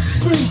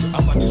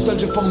 À moi tout seul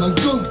je forme un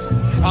gang.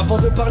 Avant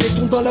de parler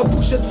tombe dans la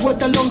bouche cette fois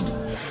ta langue.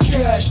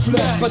 Cash,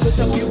 flash, pas de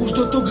tapis rouge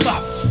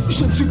d'autographe.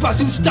 Je ne suis pas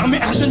une star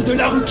mais un jeune de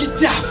la rue qui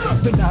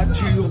taffe. De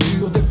nature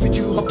dure, de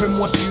futur un peu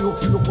moins sûr.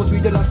 Pur produit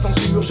de la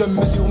censure, je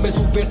mesure mes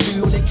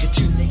ouvertures.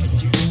 L'écriture,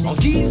 en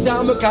guise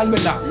d'arme calme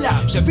là.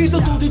 Je vise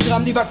autour du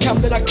drame, du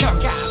vacarme de la cam.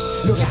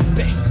 Le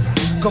respect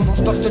commence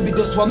par celui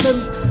de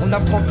soi-même. On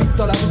apprend vite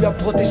dans la rue à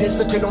protéger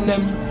ce que l'on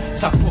aime.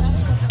 Sa peau,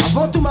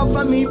 avant tout ma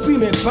famille puis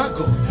mes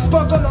pacos.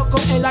 Poco loco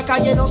en la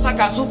calle dans sa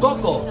casa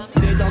coco.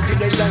 Né dans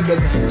une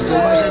jungle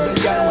sauvage et de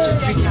galon, j'ai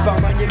fini par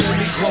manier le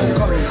micro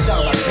comme une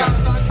sarbacane.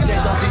 Né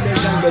dans une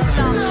jungle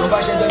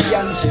sauvage et de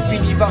galon, j'ai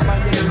fini par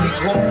manier le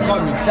micro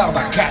comme une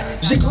sarbacane.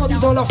 J'ai grandi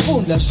dans la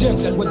faune, la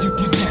jungle, la loi du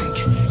plus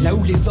dingue. Là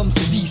où les hommes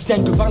se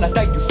distinguent par la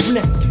taille du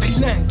flingue.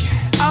 Trilingue.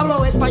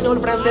 Hablo espagnol,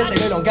 français,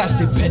 c'est le langage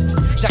des bêtes.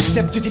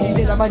 J'accepte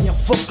d'utiliser la manière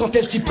forte quand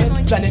elle s'y prête.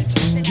 Planète,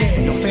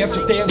 guerre, l'enfer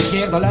sur terre,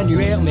 guerre dans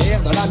l'annuaire,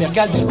 mer dans la mer,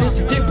 galberte,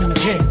 c'était une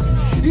guerre.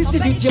 Ici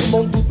des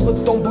tirs-mondes,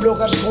 d'outre-tombe où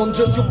l'orage gronde,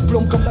 je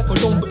surplombe comme la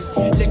colombe.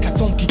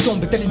 L'hécatombe qui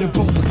tombe, telle une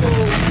bombe.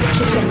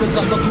 Je flamme le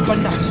drame dans tout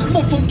Paname.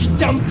 Mon fond qui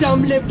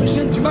tam-tam, lève les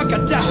gènes du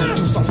macadam.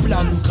 Tout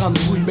s'enflamme, crame,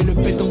 brûle, mais le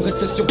béton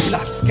reste sur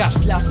place.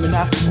 Casse, las,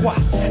 menace,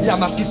 froisse, la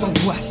masse qui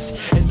s'angoisse.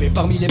 Élevé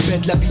parmi les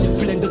bêtes, la ville est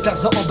pleine de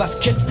Tarzan en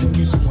basket.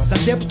 Plus ou moins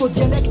adepte au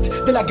dialecte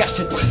de la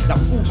gâchette. La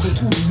frousse, le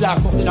trousse,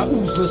 l'arbre de la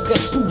housse, le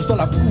stress pousse dans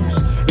la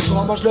brousse. Le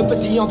grand mange le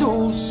petit en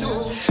douce.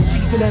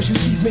 De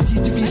l'injustice,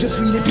 métisse du vie, je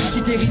suis l'épice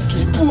qui t'hérisse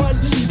les poils,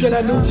 lis bien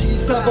la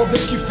notice avant de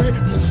kiffer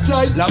mon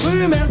style. La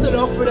rue mère de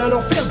l'orphelin,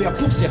 l'enfer vert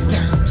pour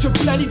certains. Je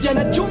plains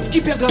Lydiana Jones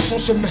qui perdra son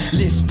chemin.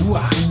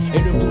 L'espoir et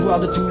le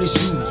pouvoir de tous les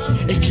jours.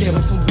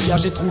 Éclairant son brouillard,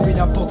 j'ai trouvé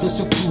la porte de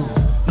secours.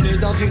 Né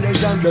dans une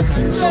jungle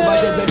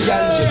sauvage et de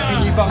liane, j'ai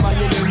fini par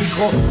manier le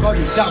micro comme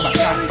une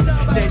sarbacane.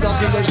 Né dans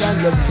une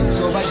jungle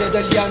sauvage et de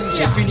liane,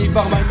 j'ai fini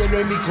par manier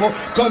le micro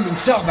comme une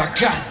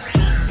sarbacane.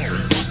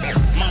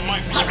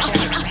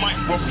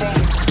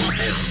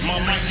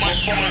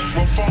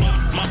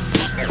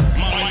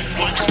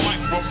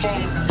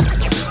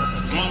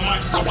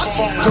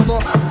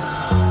 Comment?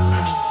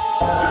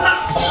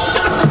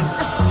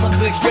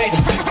 Click ready.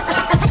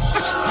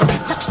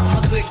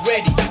 Click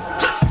ready.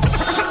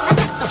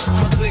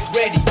 Click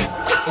ready.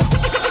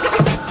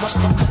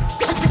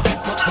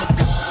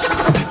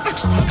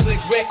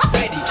 Click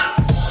ready.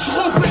 Je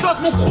représente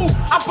mon crew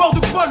à bord de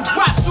bonne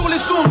vague sur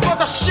les ondes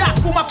quand à chaque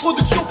où ma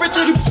production fait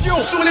éruption.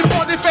 Sur les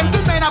bancs des femmes de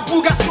mène à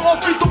Bougasson,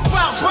 enfile ton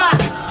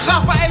pare-balles.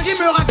 Raphaël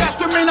Rimeur à gage,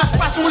 te ménage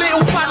pas son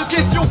Léon, pas de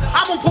question.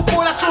 À mon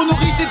propos, la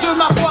sonorité de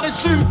ma voix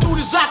résume tous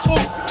les accros.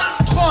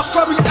 Tranche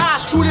comme une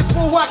hache, tous les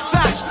faux wax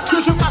sachent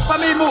que je mâche pas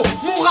mes mots.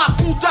 Mon rap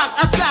contact,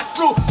 un tac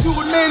flow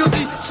sur une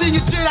mélodie. Signé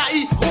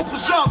Jedi,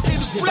 représente et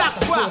ne place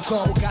pas.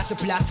 Quand au cas se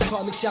place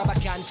comme une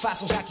sarbacane,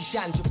 façon Jackie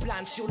Chan, je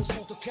plane sur le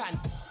son Tokan.